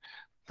invest in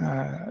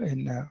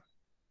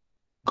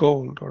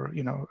gold, or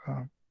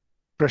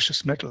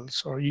precious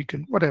metals, or you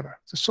can whatever.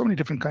 There's so many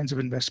different kinds of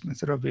investments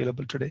that are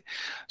available today.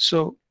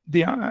 So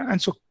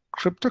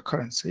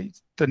cryptocurrency,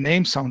 the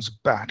name sounds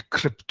bad,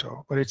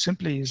 crypto, but it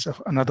simply is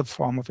another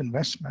form of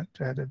investment,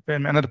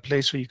 another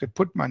place where you could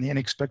put money and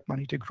expect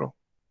money to grow.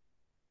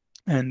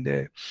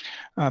 And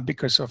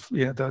because of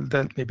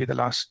maybe the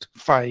last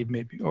 5,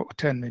 maybe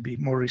 10, maybe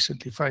more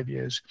recently 5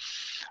 years,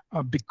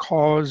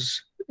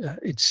 because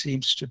it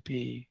seems to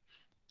be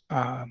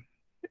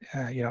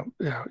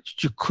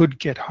you could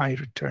get high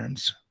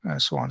returns,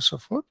 so on and so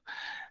forth.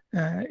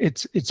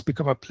 It's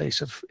become a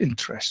place of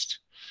interest.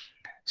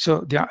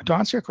 So to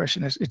answer your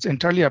question, it's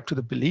entirely up to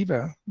the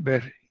believer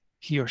where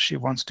he or she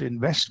wants to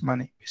invest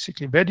money.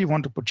 Basically, where do you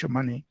want to put your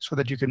money so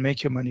that you can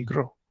make your money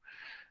grow?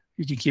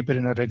 You can keep it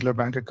in a regular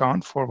bank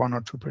account for 1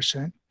 or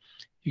 2%.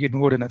 You can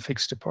move it in a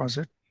fixed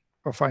deposit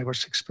for 5 or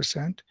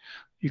 6%.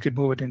 You could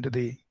move it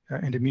into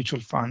mutual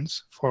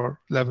funds for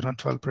 11 or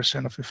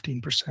 12% or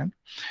 15%.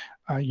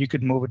 You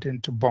could move it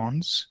into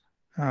bonds,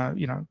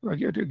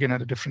 again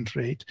at a different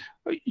rate.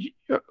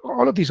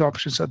 All of these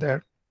options are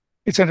there.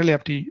 It's entirely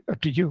up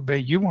to you where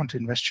you want to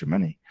invest your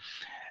money,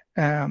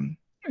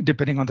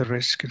 depending on the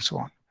risk and so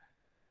on.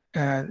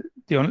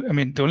 The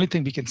only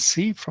thing we can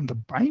see from the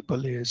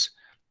Bible is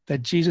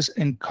that Jesus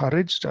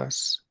encouraged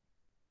us,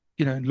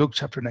 in Luke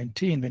chapter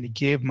 19, when he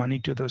gave money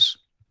to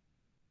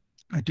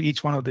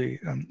each one of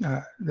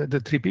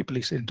the 3 people.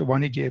 He said to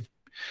one he gave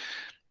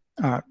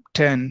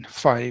 10,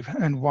 5,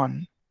 and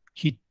 1.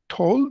 He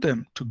told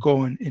them to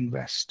go and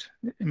invest.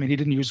 He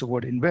didn't use the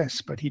word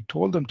invest, but he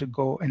told them to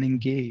go and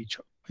engage,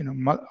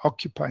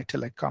 occupy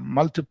till I come,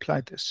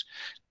 multiply this,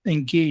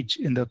 engage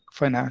in the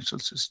financial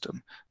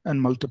system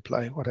and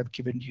multiply what I've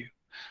given you.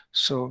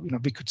 So,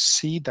 we could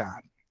see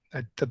that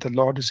the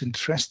Lord is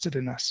interested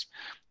in us.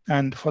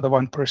 And for the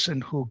one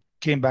person who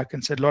came back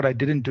and said, Lord, I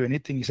didn't do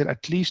anything, he said,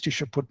 at least you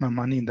should put my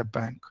money in the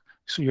bank,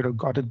 so you'd have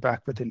got it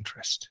back with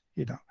interest.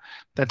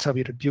 That's how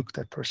we rebuke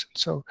that person.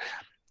 So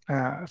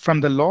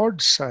from the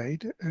Lord's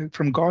side,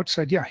 from God's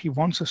side, yeah, he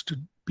wants us to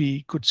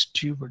be good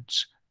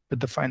stewards with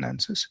the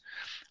finances.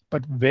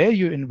 But where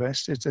you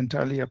invest is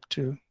entirely up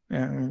to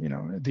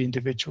the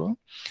individual.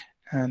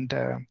 And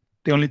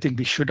the only thing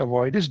we should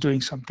avoid is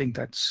doing something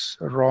that's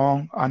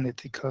wrong,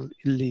 unethical,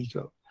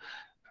 illegal.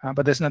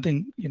 But there's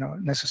nothing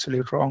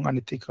necessarily wrong,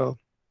 unethical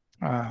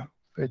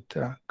with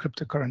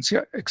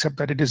cryptocurrency, except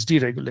that it is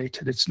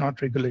deregulated. It's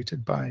not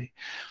regulated by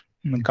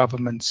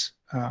governments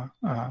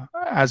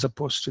as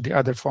opposed to the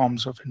other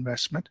forms of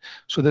investment.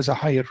 So there's a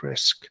higher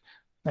risk,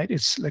 right?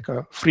 It's like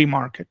a free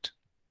market.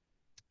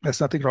 There's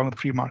nothing wrong with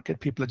free market.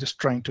 People are just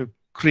trying to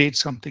create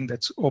something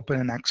that's open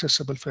and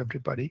accessible for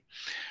everybody.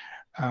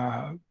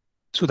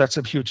 So that's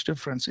a huge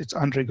difference. It's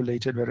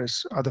unregulated,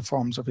 whereas other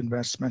forms of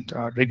investment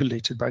are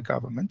regulated by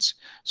governments.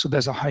 So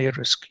there's a higher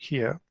risk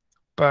here,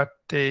 but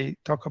they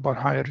talk about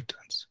higher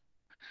returns.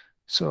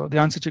 So the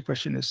answer to your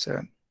question is,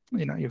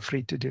 you're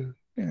free to do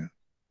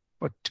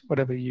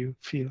whatever you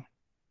feel.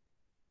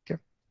 Okay.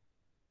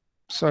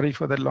 Sorry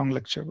for that long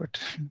lecture, but.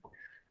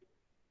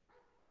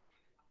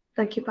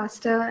 Thank you,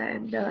 Pastor,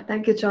 and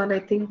thank you, John. I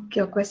think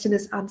your question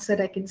is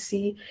answered. I can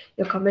see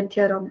your comment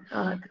here on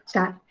the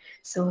chat.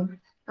 So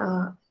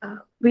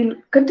we'll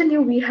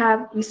continue. We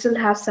still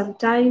have some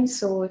time.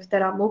 So if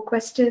there are more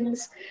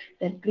questions,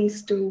 then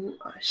please do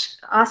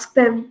ask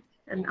them,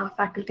 and our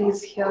faculty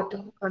is here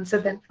to answer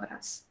them for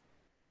us.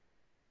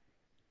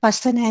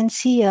 Pastor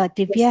Nancy,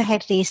 Divya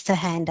had raised her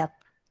hand up.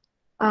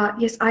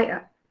 Yes,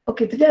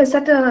 okay, Divya, is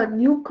that a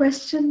new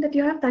question that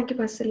you have? Thank you,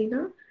 Pastor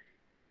Lena.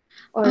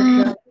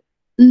 Or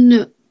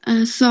no,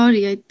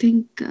 sorry, I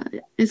think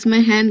is my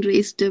hand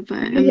raised up?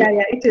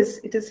 Yeah, it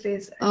is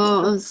raised.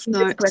 Oh,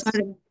 sorry.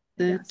 Question.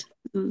 Sorry.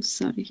 Oh,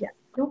 sorry. Yeah,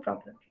 no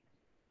problem.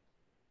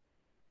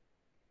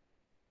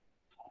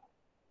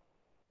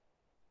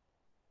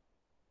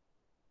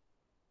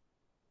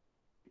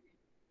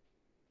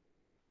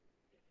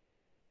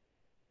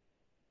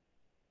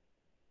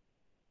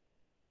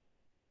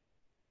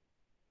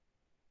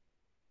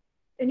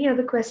 Any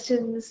other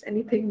questions?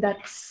 Anything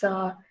that's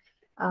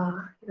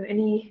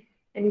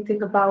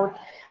anything about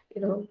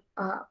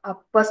our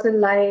personal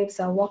lives,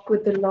 our walk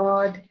with the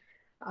Lord,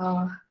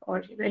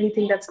 or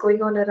anything that's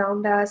going on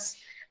around us?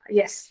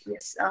 Yes.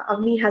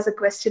 Avni has a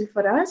question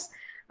for us.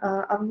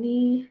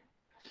 Avni,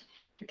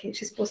 okay,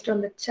 she's posted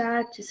on the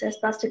chat. She says,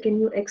 Pastor, can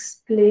you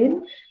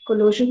explain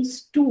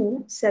Colossians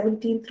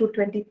 2:17 through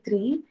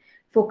 23,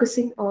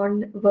 focusing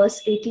on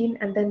verse 18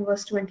 and then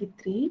verse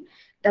 23?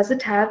 Does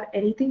it have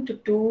anything to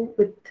do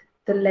with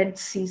the Lent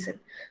season?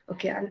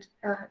 Okay,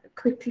 I'll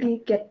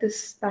quickly get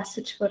this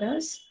passage for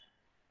us.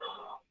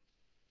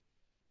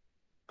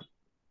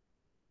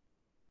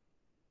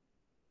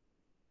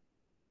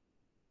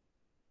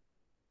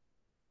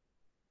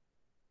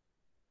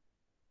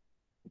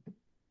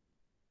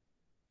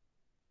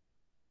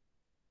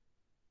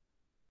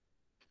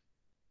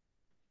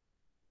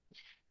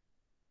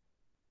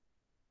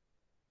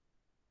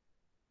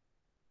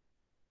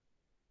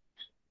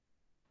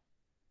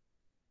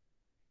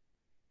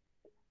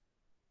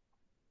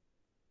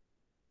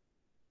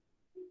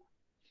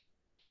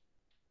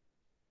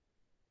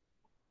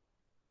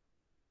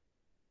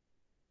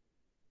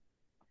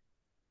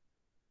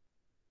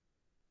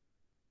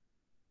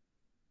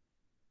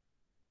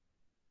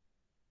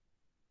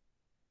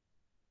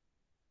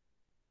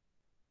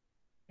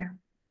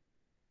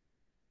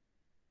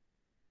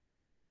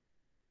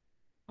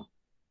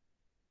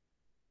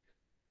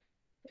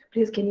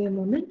 Please give me a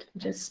moment.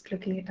 Just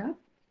looking it up.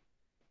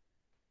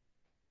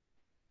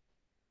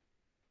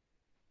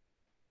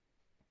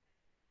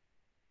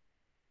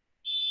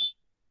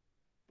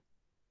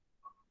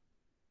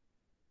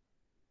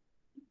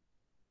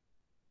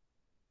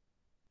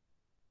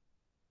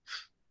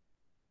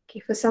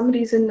 Okay, for some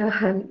reason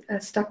I'm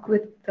stuck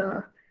with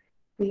the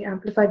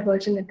amplified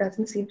version. It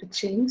doesn't seem to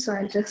change, so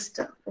I'll just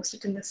post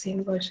it in the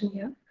same version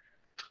here.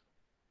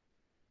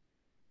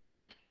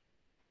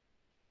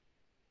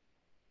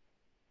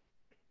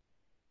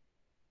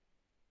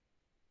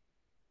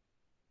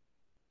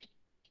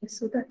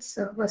 So that's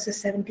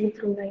verses 17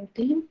 through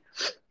 19.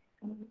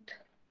 And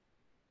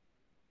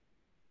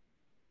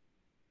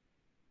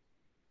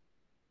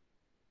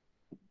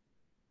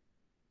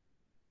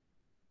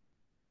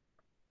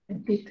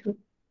 20 through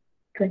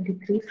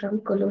 23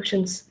 from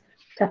Colossians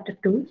chapter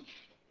 2.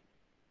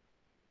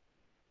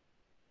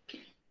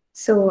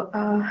 So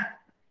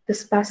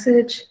this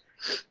passage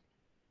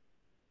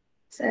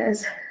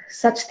says,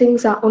 such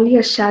things are only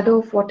a shadow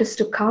of what is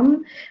to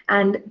come,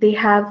 and they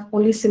have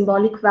only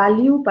symbolic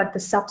value, but the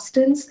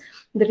substance,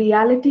 the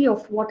reality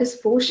of what is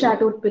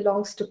foreshadowed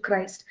belongs to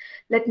Christ.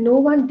 Let no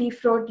one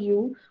defraud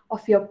you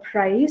of your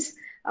prize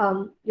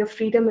your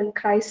freedom in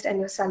Christ and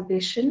your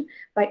salvation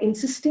by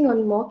insisting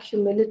on mock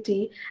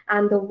humility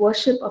and the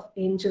worship of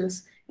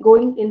angels,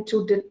 going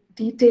into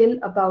detail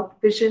about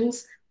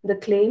visions, the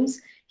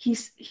claims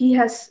he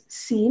has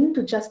seen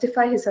to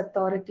justify his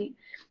authority,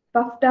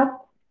 puffed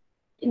up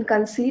in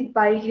conceit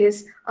by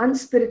his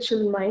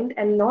unspiritual mind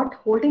and not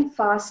holding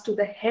fast to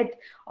the head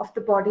of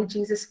the body,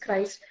 Jesus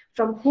Christ,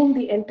 from whom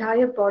the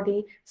entire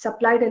body,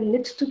 supplied and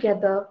knit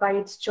together by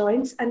its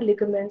joints and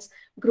ligaments,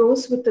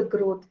 grows with the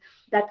growth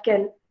that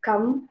can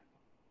come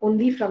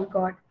only from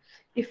God.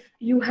 If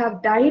you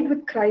have died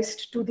with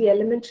Christ to the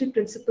elementary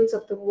principles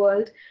of the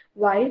world,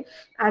 why,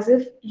 as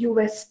if you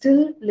were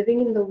still living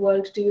in the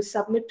world, do you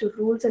submit to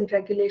rules and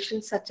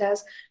regulations such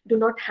as do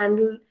not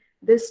handle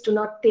this, do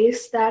not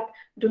taste that,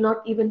 do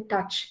not even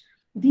touch?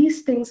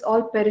 These things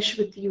all perish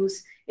with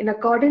use, in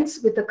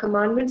accordance with the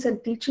commandments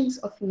and teachings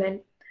of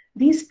men.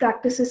 These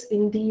practices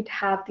indeed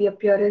have the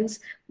appearance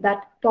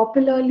that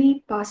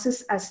popularly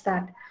passes as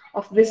that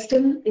of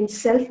wisdom in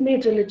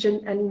self-made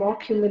religion and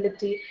mock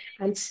humility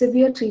and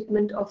severe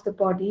treatment of the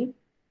body,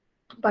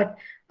 but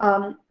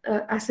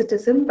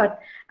asceticism, but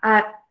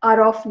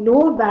are of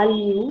no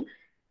value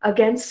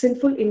against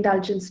sinful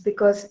indulgence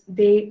because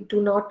they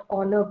do not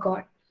honor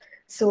God.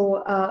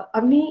 So,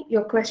 Avni,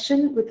 your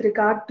question with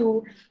regard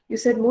to, you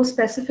said more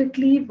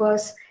specifically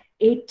verse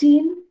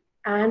 18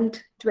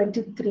 and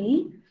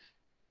 23.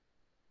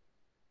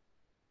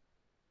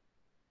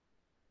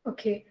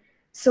 Okay,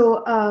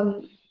 so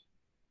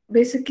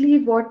basically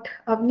what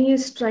Avni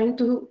is trying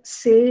to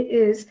say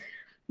is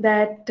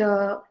that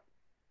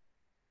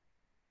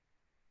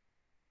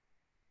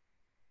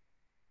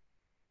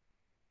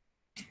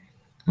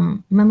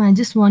Ma'am, I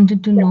just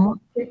wanted to know,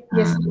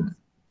 yes,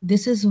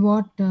 this is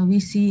what we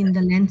see in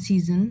the Lent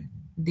season.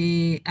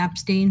 They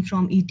abstain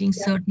from eating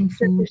certain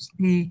foods.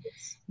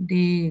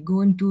 They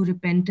go into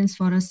repentance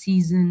for a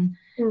season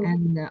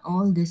and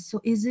all this.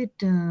 So is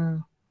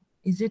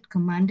it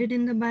commanded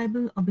in the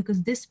Bible? Or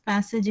because this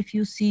passage, if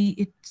you see,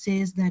 it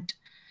says that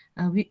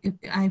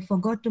I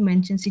forgot to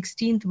mention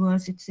 16th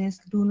verse. It says,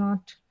 "Do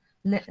not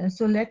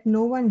let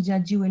no one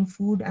judge you in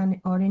food and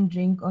or in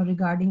drink or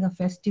regarding a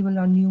festival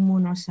or new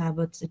moon or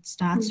Sabbaths." It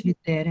starts with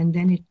there, and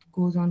then it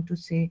goes on to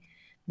say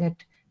that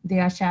they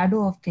are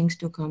shadow of things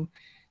to come.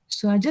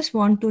 So I just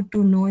wanted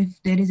to know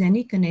if there is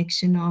any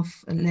connection of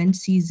Lent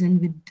season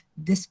with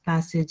this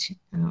passage,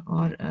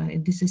 or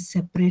this is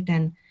separate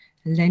and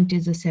Lent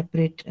is a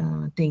separate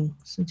thing.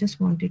 So just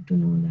wanted to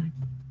know that.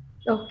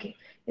 Okay.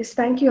 Yes,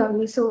 thank you,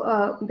 Avni.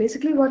 So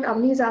basically what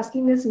Avni is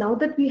asking is, now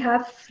that we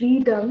have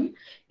freedom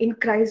in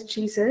Christ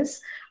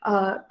Jesus,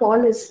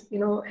 Paul is,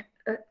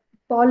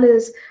 Paul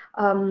is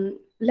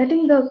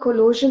letting the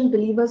Colossian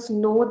believers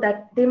know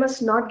that they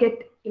must not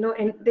get,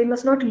 and they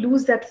must not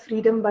lose that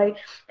freedom by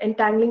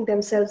entangling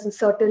themselves in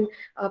certain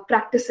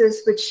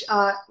practices which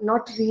are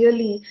not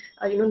really,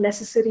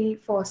 necessary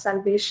for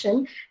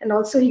salvation. And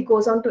also he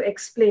goes on to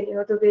explain,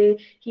 the way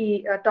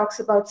he talks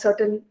about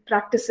certain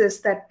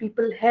practices that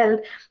people held,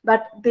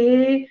 but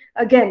they,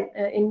 again,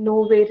 in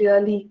no way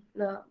really,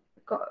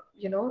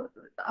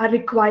 are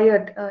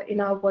required in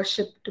our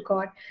worship to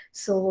God.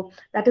 So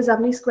that is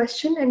Avni's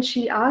question, and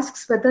she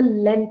asks whether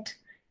Lent,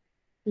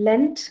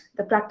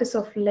 the practice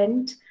of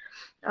Lent,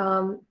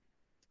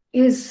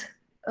 is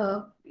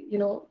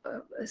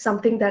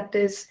something that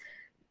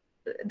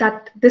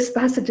this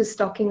passage is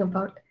talking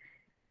about.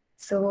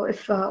 So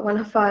if one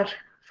of our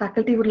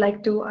faculty would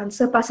like to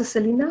answer, Pastor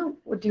Selena,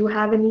 would you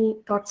have any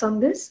thoughts on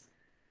this?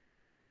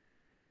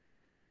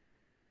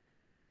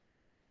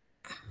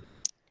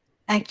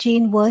 Actually,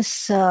 in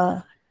verse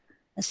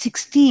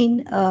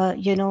 16,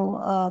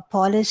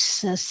 Paul is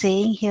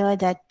saying here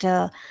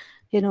that,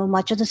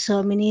 much of the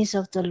ceremonies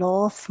of the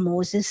law of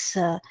Moses,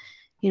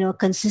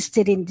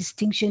 consisted in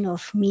distinction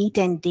of meat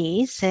and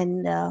days.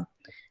 And,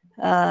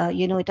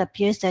 it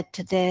appears that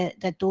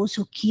that those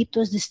who keep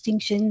those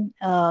distinction,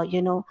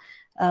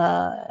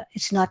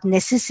 it's not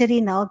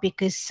necessary now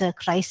because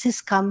Christ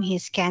has come. He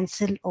has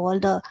cancelled all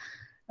the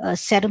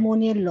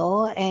ceremonial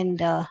law, and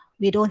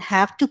we don't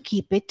have to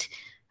keep it.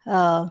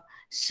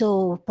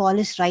 So Paul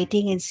is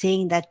writing and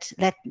saying that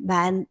let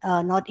man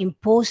not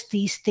impose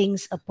these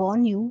things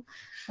upon you,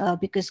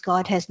 because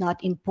God has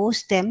not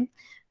imposed them.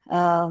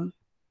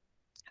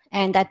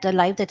 And that the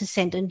life that is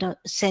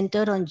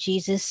centered on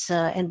Jesus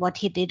and what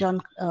he did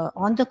on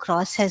the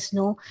cross has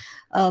no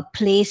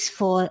place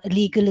for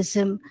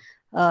legalism,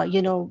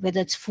 whether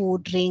it's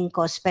food, drink,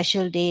 or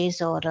special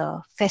days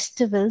or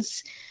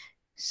festivals.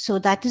 So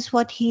that is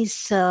what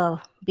he's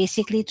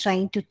basically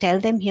trying to tell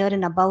them here.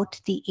 And about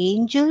the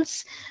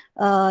angels,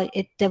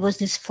 there was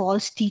this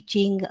false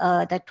teaching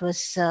that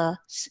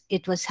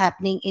was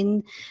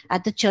happening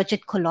at the church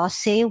at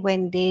Colossae,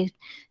 when they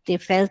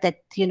felt that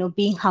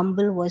being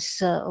humble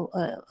was a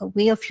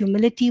way of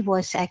humility,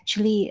 was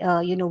actually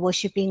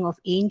worshipping of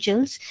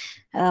angels.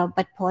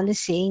 But Paul is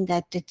saying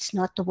that it's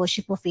not the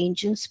worship of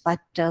angels,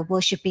 but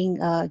worshipping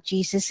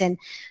Jesus and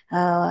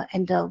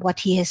what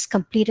he has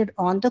completed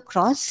on the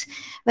cross.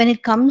 When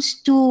it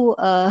comes to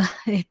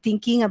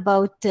thinking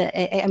about,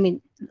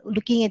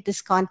 looking at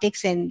this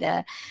context and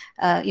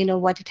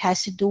what it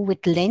has to do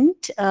with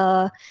Lent.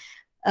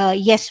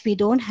 Yes, we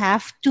don't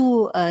have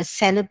to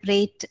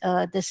celebrate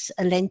this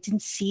Lenten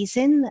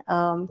season,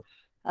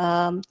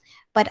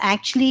 but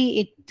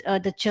actually,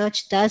 the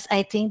church does,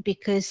 I think,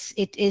 because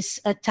it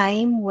is a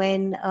time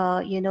when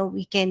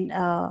we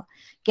can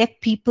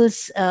get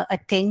people's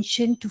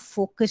attention to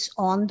focus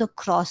on the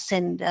cross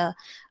and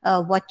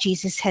what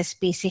Jesus has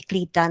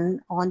basically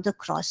done on the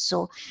cross.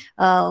 So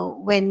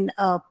when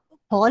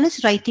Paul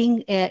is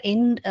writing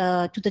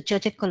to the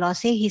church at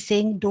Colossae, he's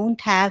saying, don't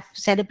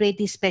celebrate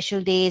these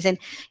special days and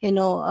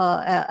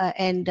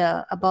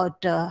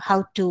about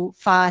how to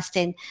fast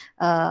and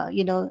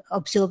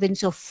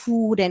observance of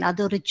food and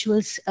other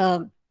rituals.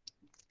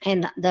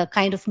 And the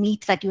kind of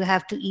meat that you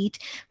have to eat,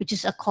 which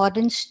is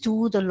accordance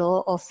to the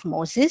law of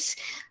Moses,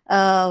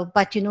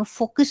 but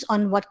focus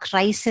on what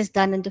Christ has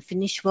done in the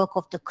finished work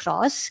of the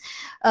cross.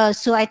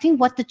 So I think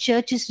what the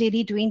church is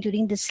really doing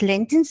during this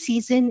Lenten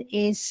season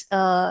is, they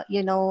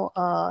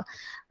are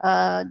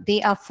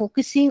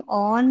focusing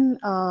on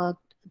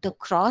the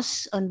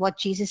cross, on what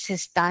Jesus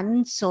has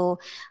done. So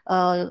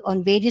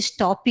on various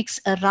topics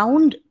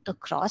around the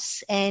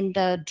cross and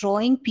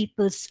drawing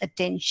people's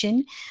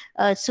attention.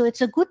 So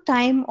it's a good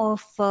time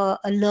of a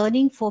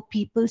learning for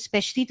people,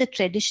 especially the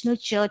traditional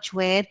church,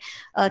 where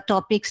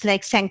topics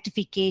like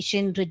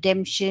sanctification,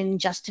 redemption,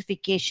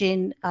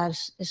 justification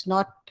is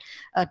not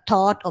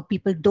taught, or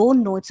people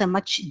don't know. It's a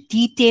much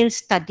detailed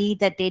study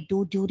that they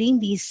do during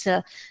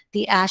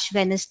the Ash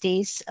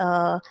Wednesdays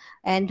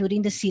and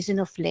during the season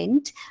of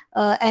Lent.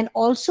 And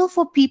also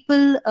for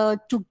people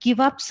to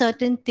give up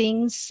certain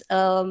things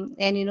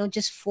and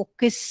just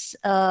focus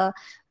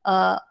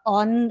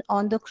on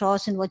the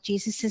cross and what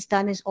Jesus has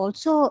done is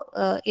also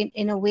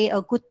in a way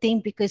a good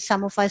thing, because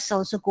some of us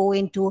also go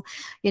into,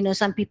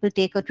 some people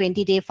take a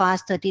 20-day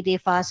fast, 30-day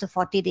fast, a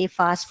 40-day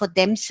fast for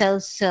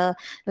themselves,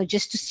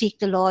 just to seek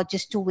the Lord,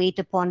 just to wait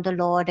upon the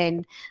Lord.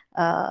 And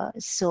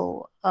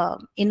so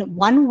in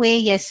one way,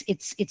 yes,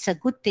 it's a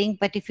good thing.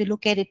 But if you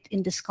look at it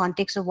in this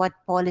context of what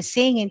Paul is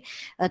saying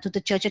to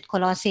the church at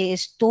Colossae,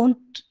 is don't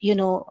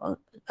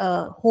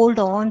hold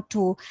on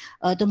to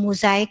the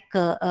Mosaic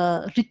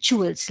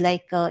rituals.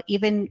 Like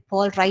even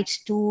Paul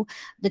writes to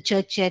the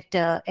church at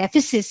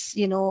Ephesus,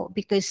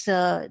 because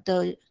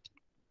the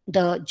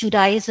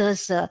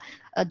Judaizers,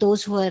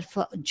 those who were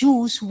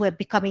Jews who were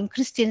becoming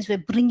Christians, were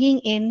bringing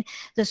in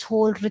this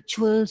whole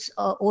rituals,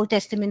 Old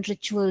Testament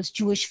rituals,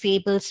 Jewish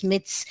fables,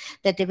 myths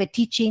that they were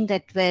teaching,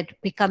 that were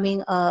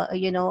becoming,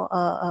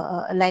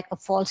 like a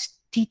false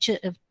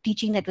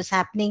teaching that was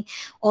happening.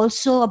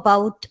 Also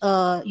about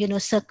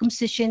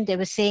circumcision, they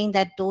were saying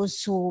that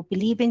those who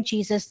believe in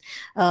Jesus,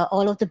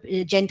 all of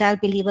the Gentile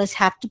believers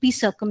have to be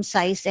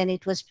circumcised, and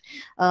it was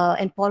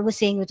and Paul was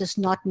saying it was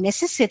not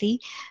necessary.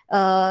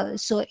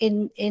 So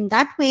in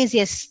that ways,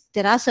 yes,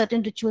 there are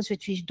certain rituals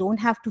which we don't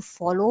have to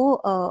follow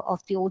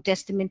of the Old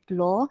Testament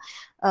law.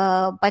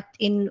 But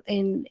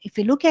if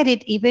you look at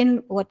it,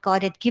 even what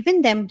God had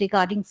given them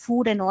regarding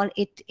food and all,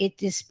 it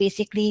is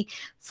basically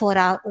for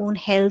our own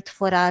health,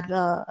 for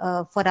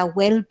our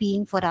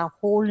well-being, for our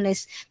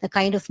wholeness, the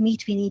kind of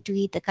meat we need to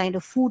eat, the kind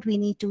of food we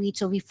need to eat.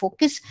 So we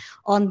focus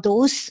on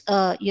those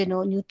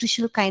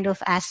nutritional kind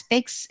of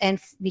aspects, and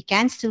we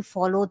can still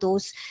follow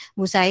those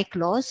Mosaic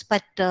laws,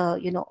 but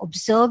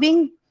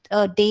observing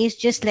days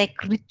just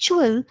like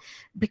ritual,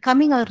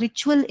 becoming a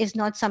ritual is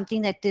not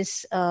something that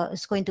is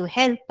going to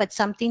help, but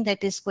something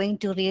that is going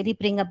to really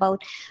bring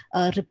about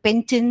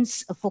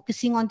repentance,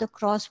 focusing on the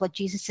cross, what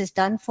Jesus has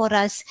done for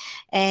us,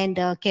 and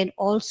can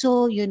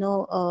also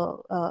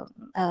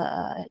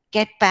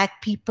get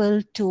back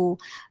people to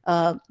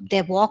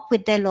their walk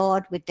with their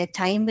Lord, with their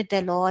time with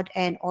their Lord,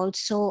 and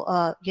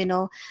also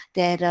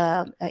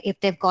their if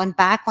they've gone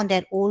back on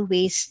their old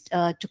ways,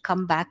 to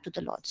come back to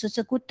the Lord. So it's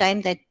a good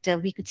time that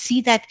we could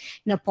see that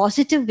in a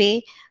positive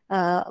way,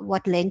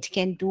 what Lent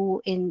can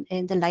do in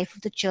the life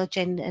of the church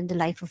and the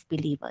life of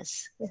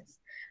believers.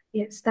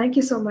 Yes, thank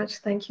you so much.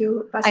 Thank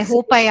you, Pastor. I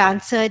hope I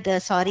answered,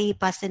 sorry,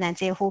 Pastor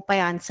Nancy, I hope I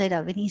answered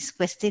Avini's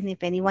question.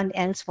 If anyone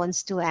else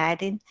wants to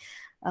add in,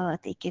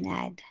 they can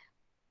add.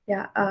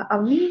 Yeah,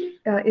 Avni,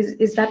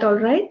 is that all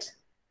right?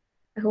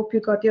 I hope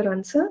you got your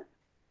answer.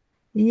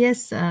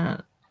 Yes, I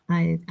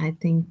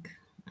think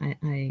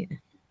I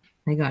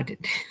got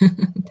it.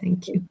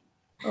 Thank you.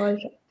 All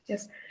right.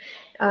 Yes.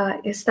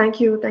 Yes, thank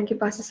you,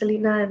 Pastor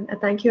Selena,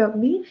 and thank you,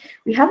 Avni.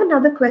 We have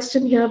another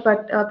question here,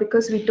 but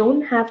because we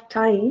don't have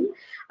time,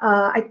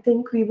 I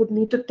think we would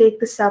need to take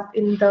this up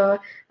in the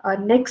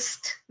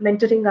next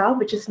mentoring hour,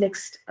 which is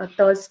next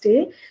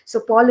Thursday.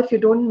 So, Paul, if you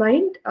don't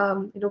mind,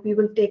 we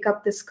will take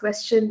up this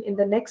question in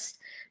the next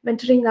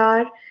mentoring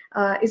hour.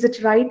 Is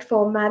it right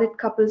for married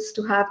couples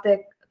to have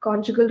their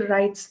conjugal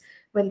rights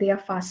when they are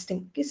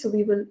fasting? Okay, so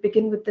we will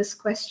begin with this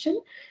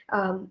question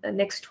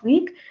next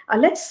week.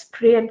 Let's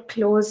pray and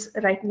close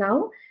right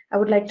now. I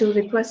would like to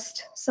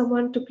request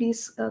someone to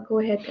please go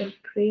ahead and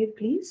pray,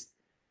 please.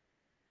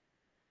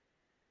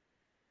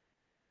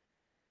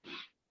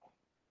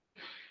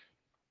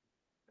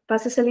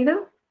 Pastor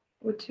Selena,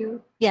 would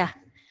you? Yeah.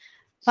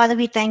 Father,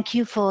 we thank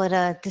you for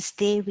this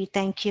day. We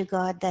thank you,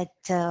 God, that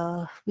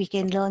we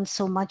can learn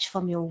so much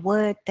from your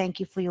word.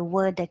 Thank you for your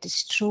word that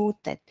is truth,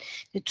 that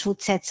the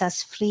truth sets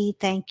us free.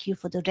 Thank you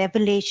for the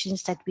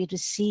revelations that we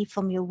receive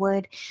from your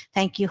word.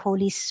 Thank you,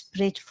 Holy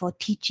Spirit, for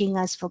teaching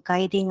us, for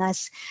guiding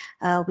us.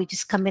 We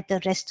just commit the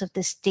rest of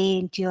this day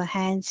into your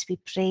hands. We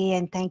pray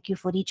and thank you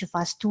for each of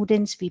our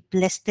students. We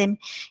bless them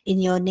in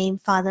your name,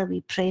 Father.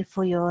 We pray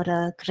for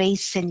your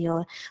grace and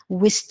your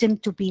wisdom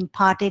to be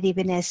imparted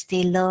even as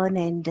they learn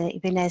and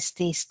even as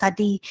they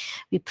study.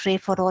 We pray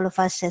for all of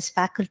us as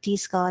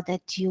faculties, God,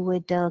 that you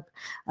would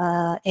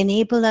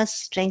enable us,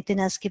 strengthen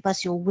us, give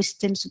us your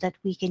wisdom so that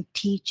we can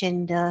teach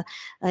and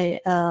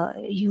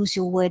use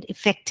your word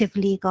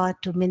effectively, God,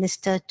 to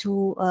minister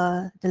to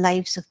the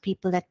lives of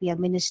people that we are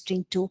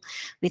ministering to.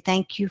 We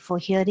thank you for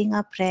hearing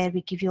our prayer.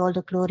 We give you all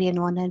the glory and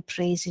honor and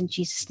praise. In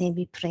Jesus' name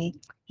we pray.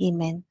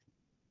 Amen.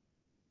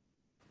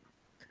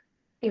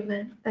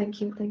 Amen.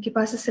 Thank you. Thank you,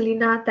 Pastor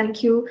Selena.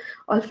 Thank you,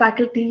 all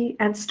faculty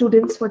and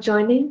students, for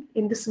joining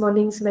in this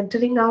morning's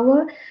mentoring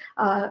hour.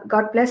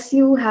 God bless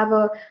you. Have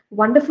a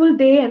wonderful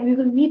day, and we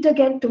will meet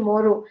again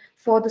tomorrow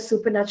for the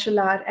Supernatural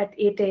Hour at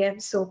 8 a.m.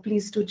 So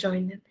please do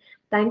join in.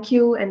 Thank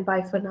you, and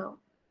bye for now.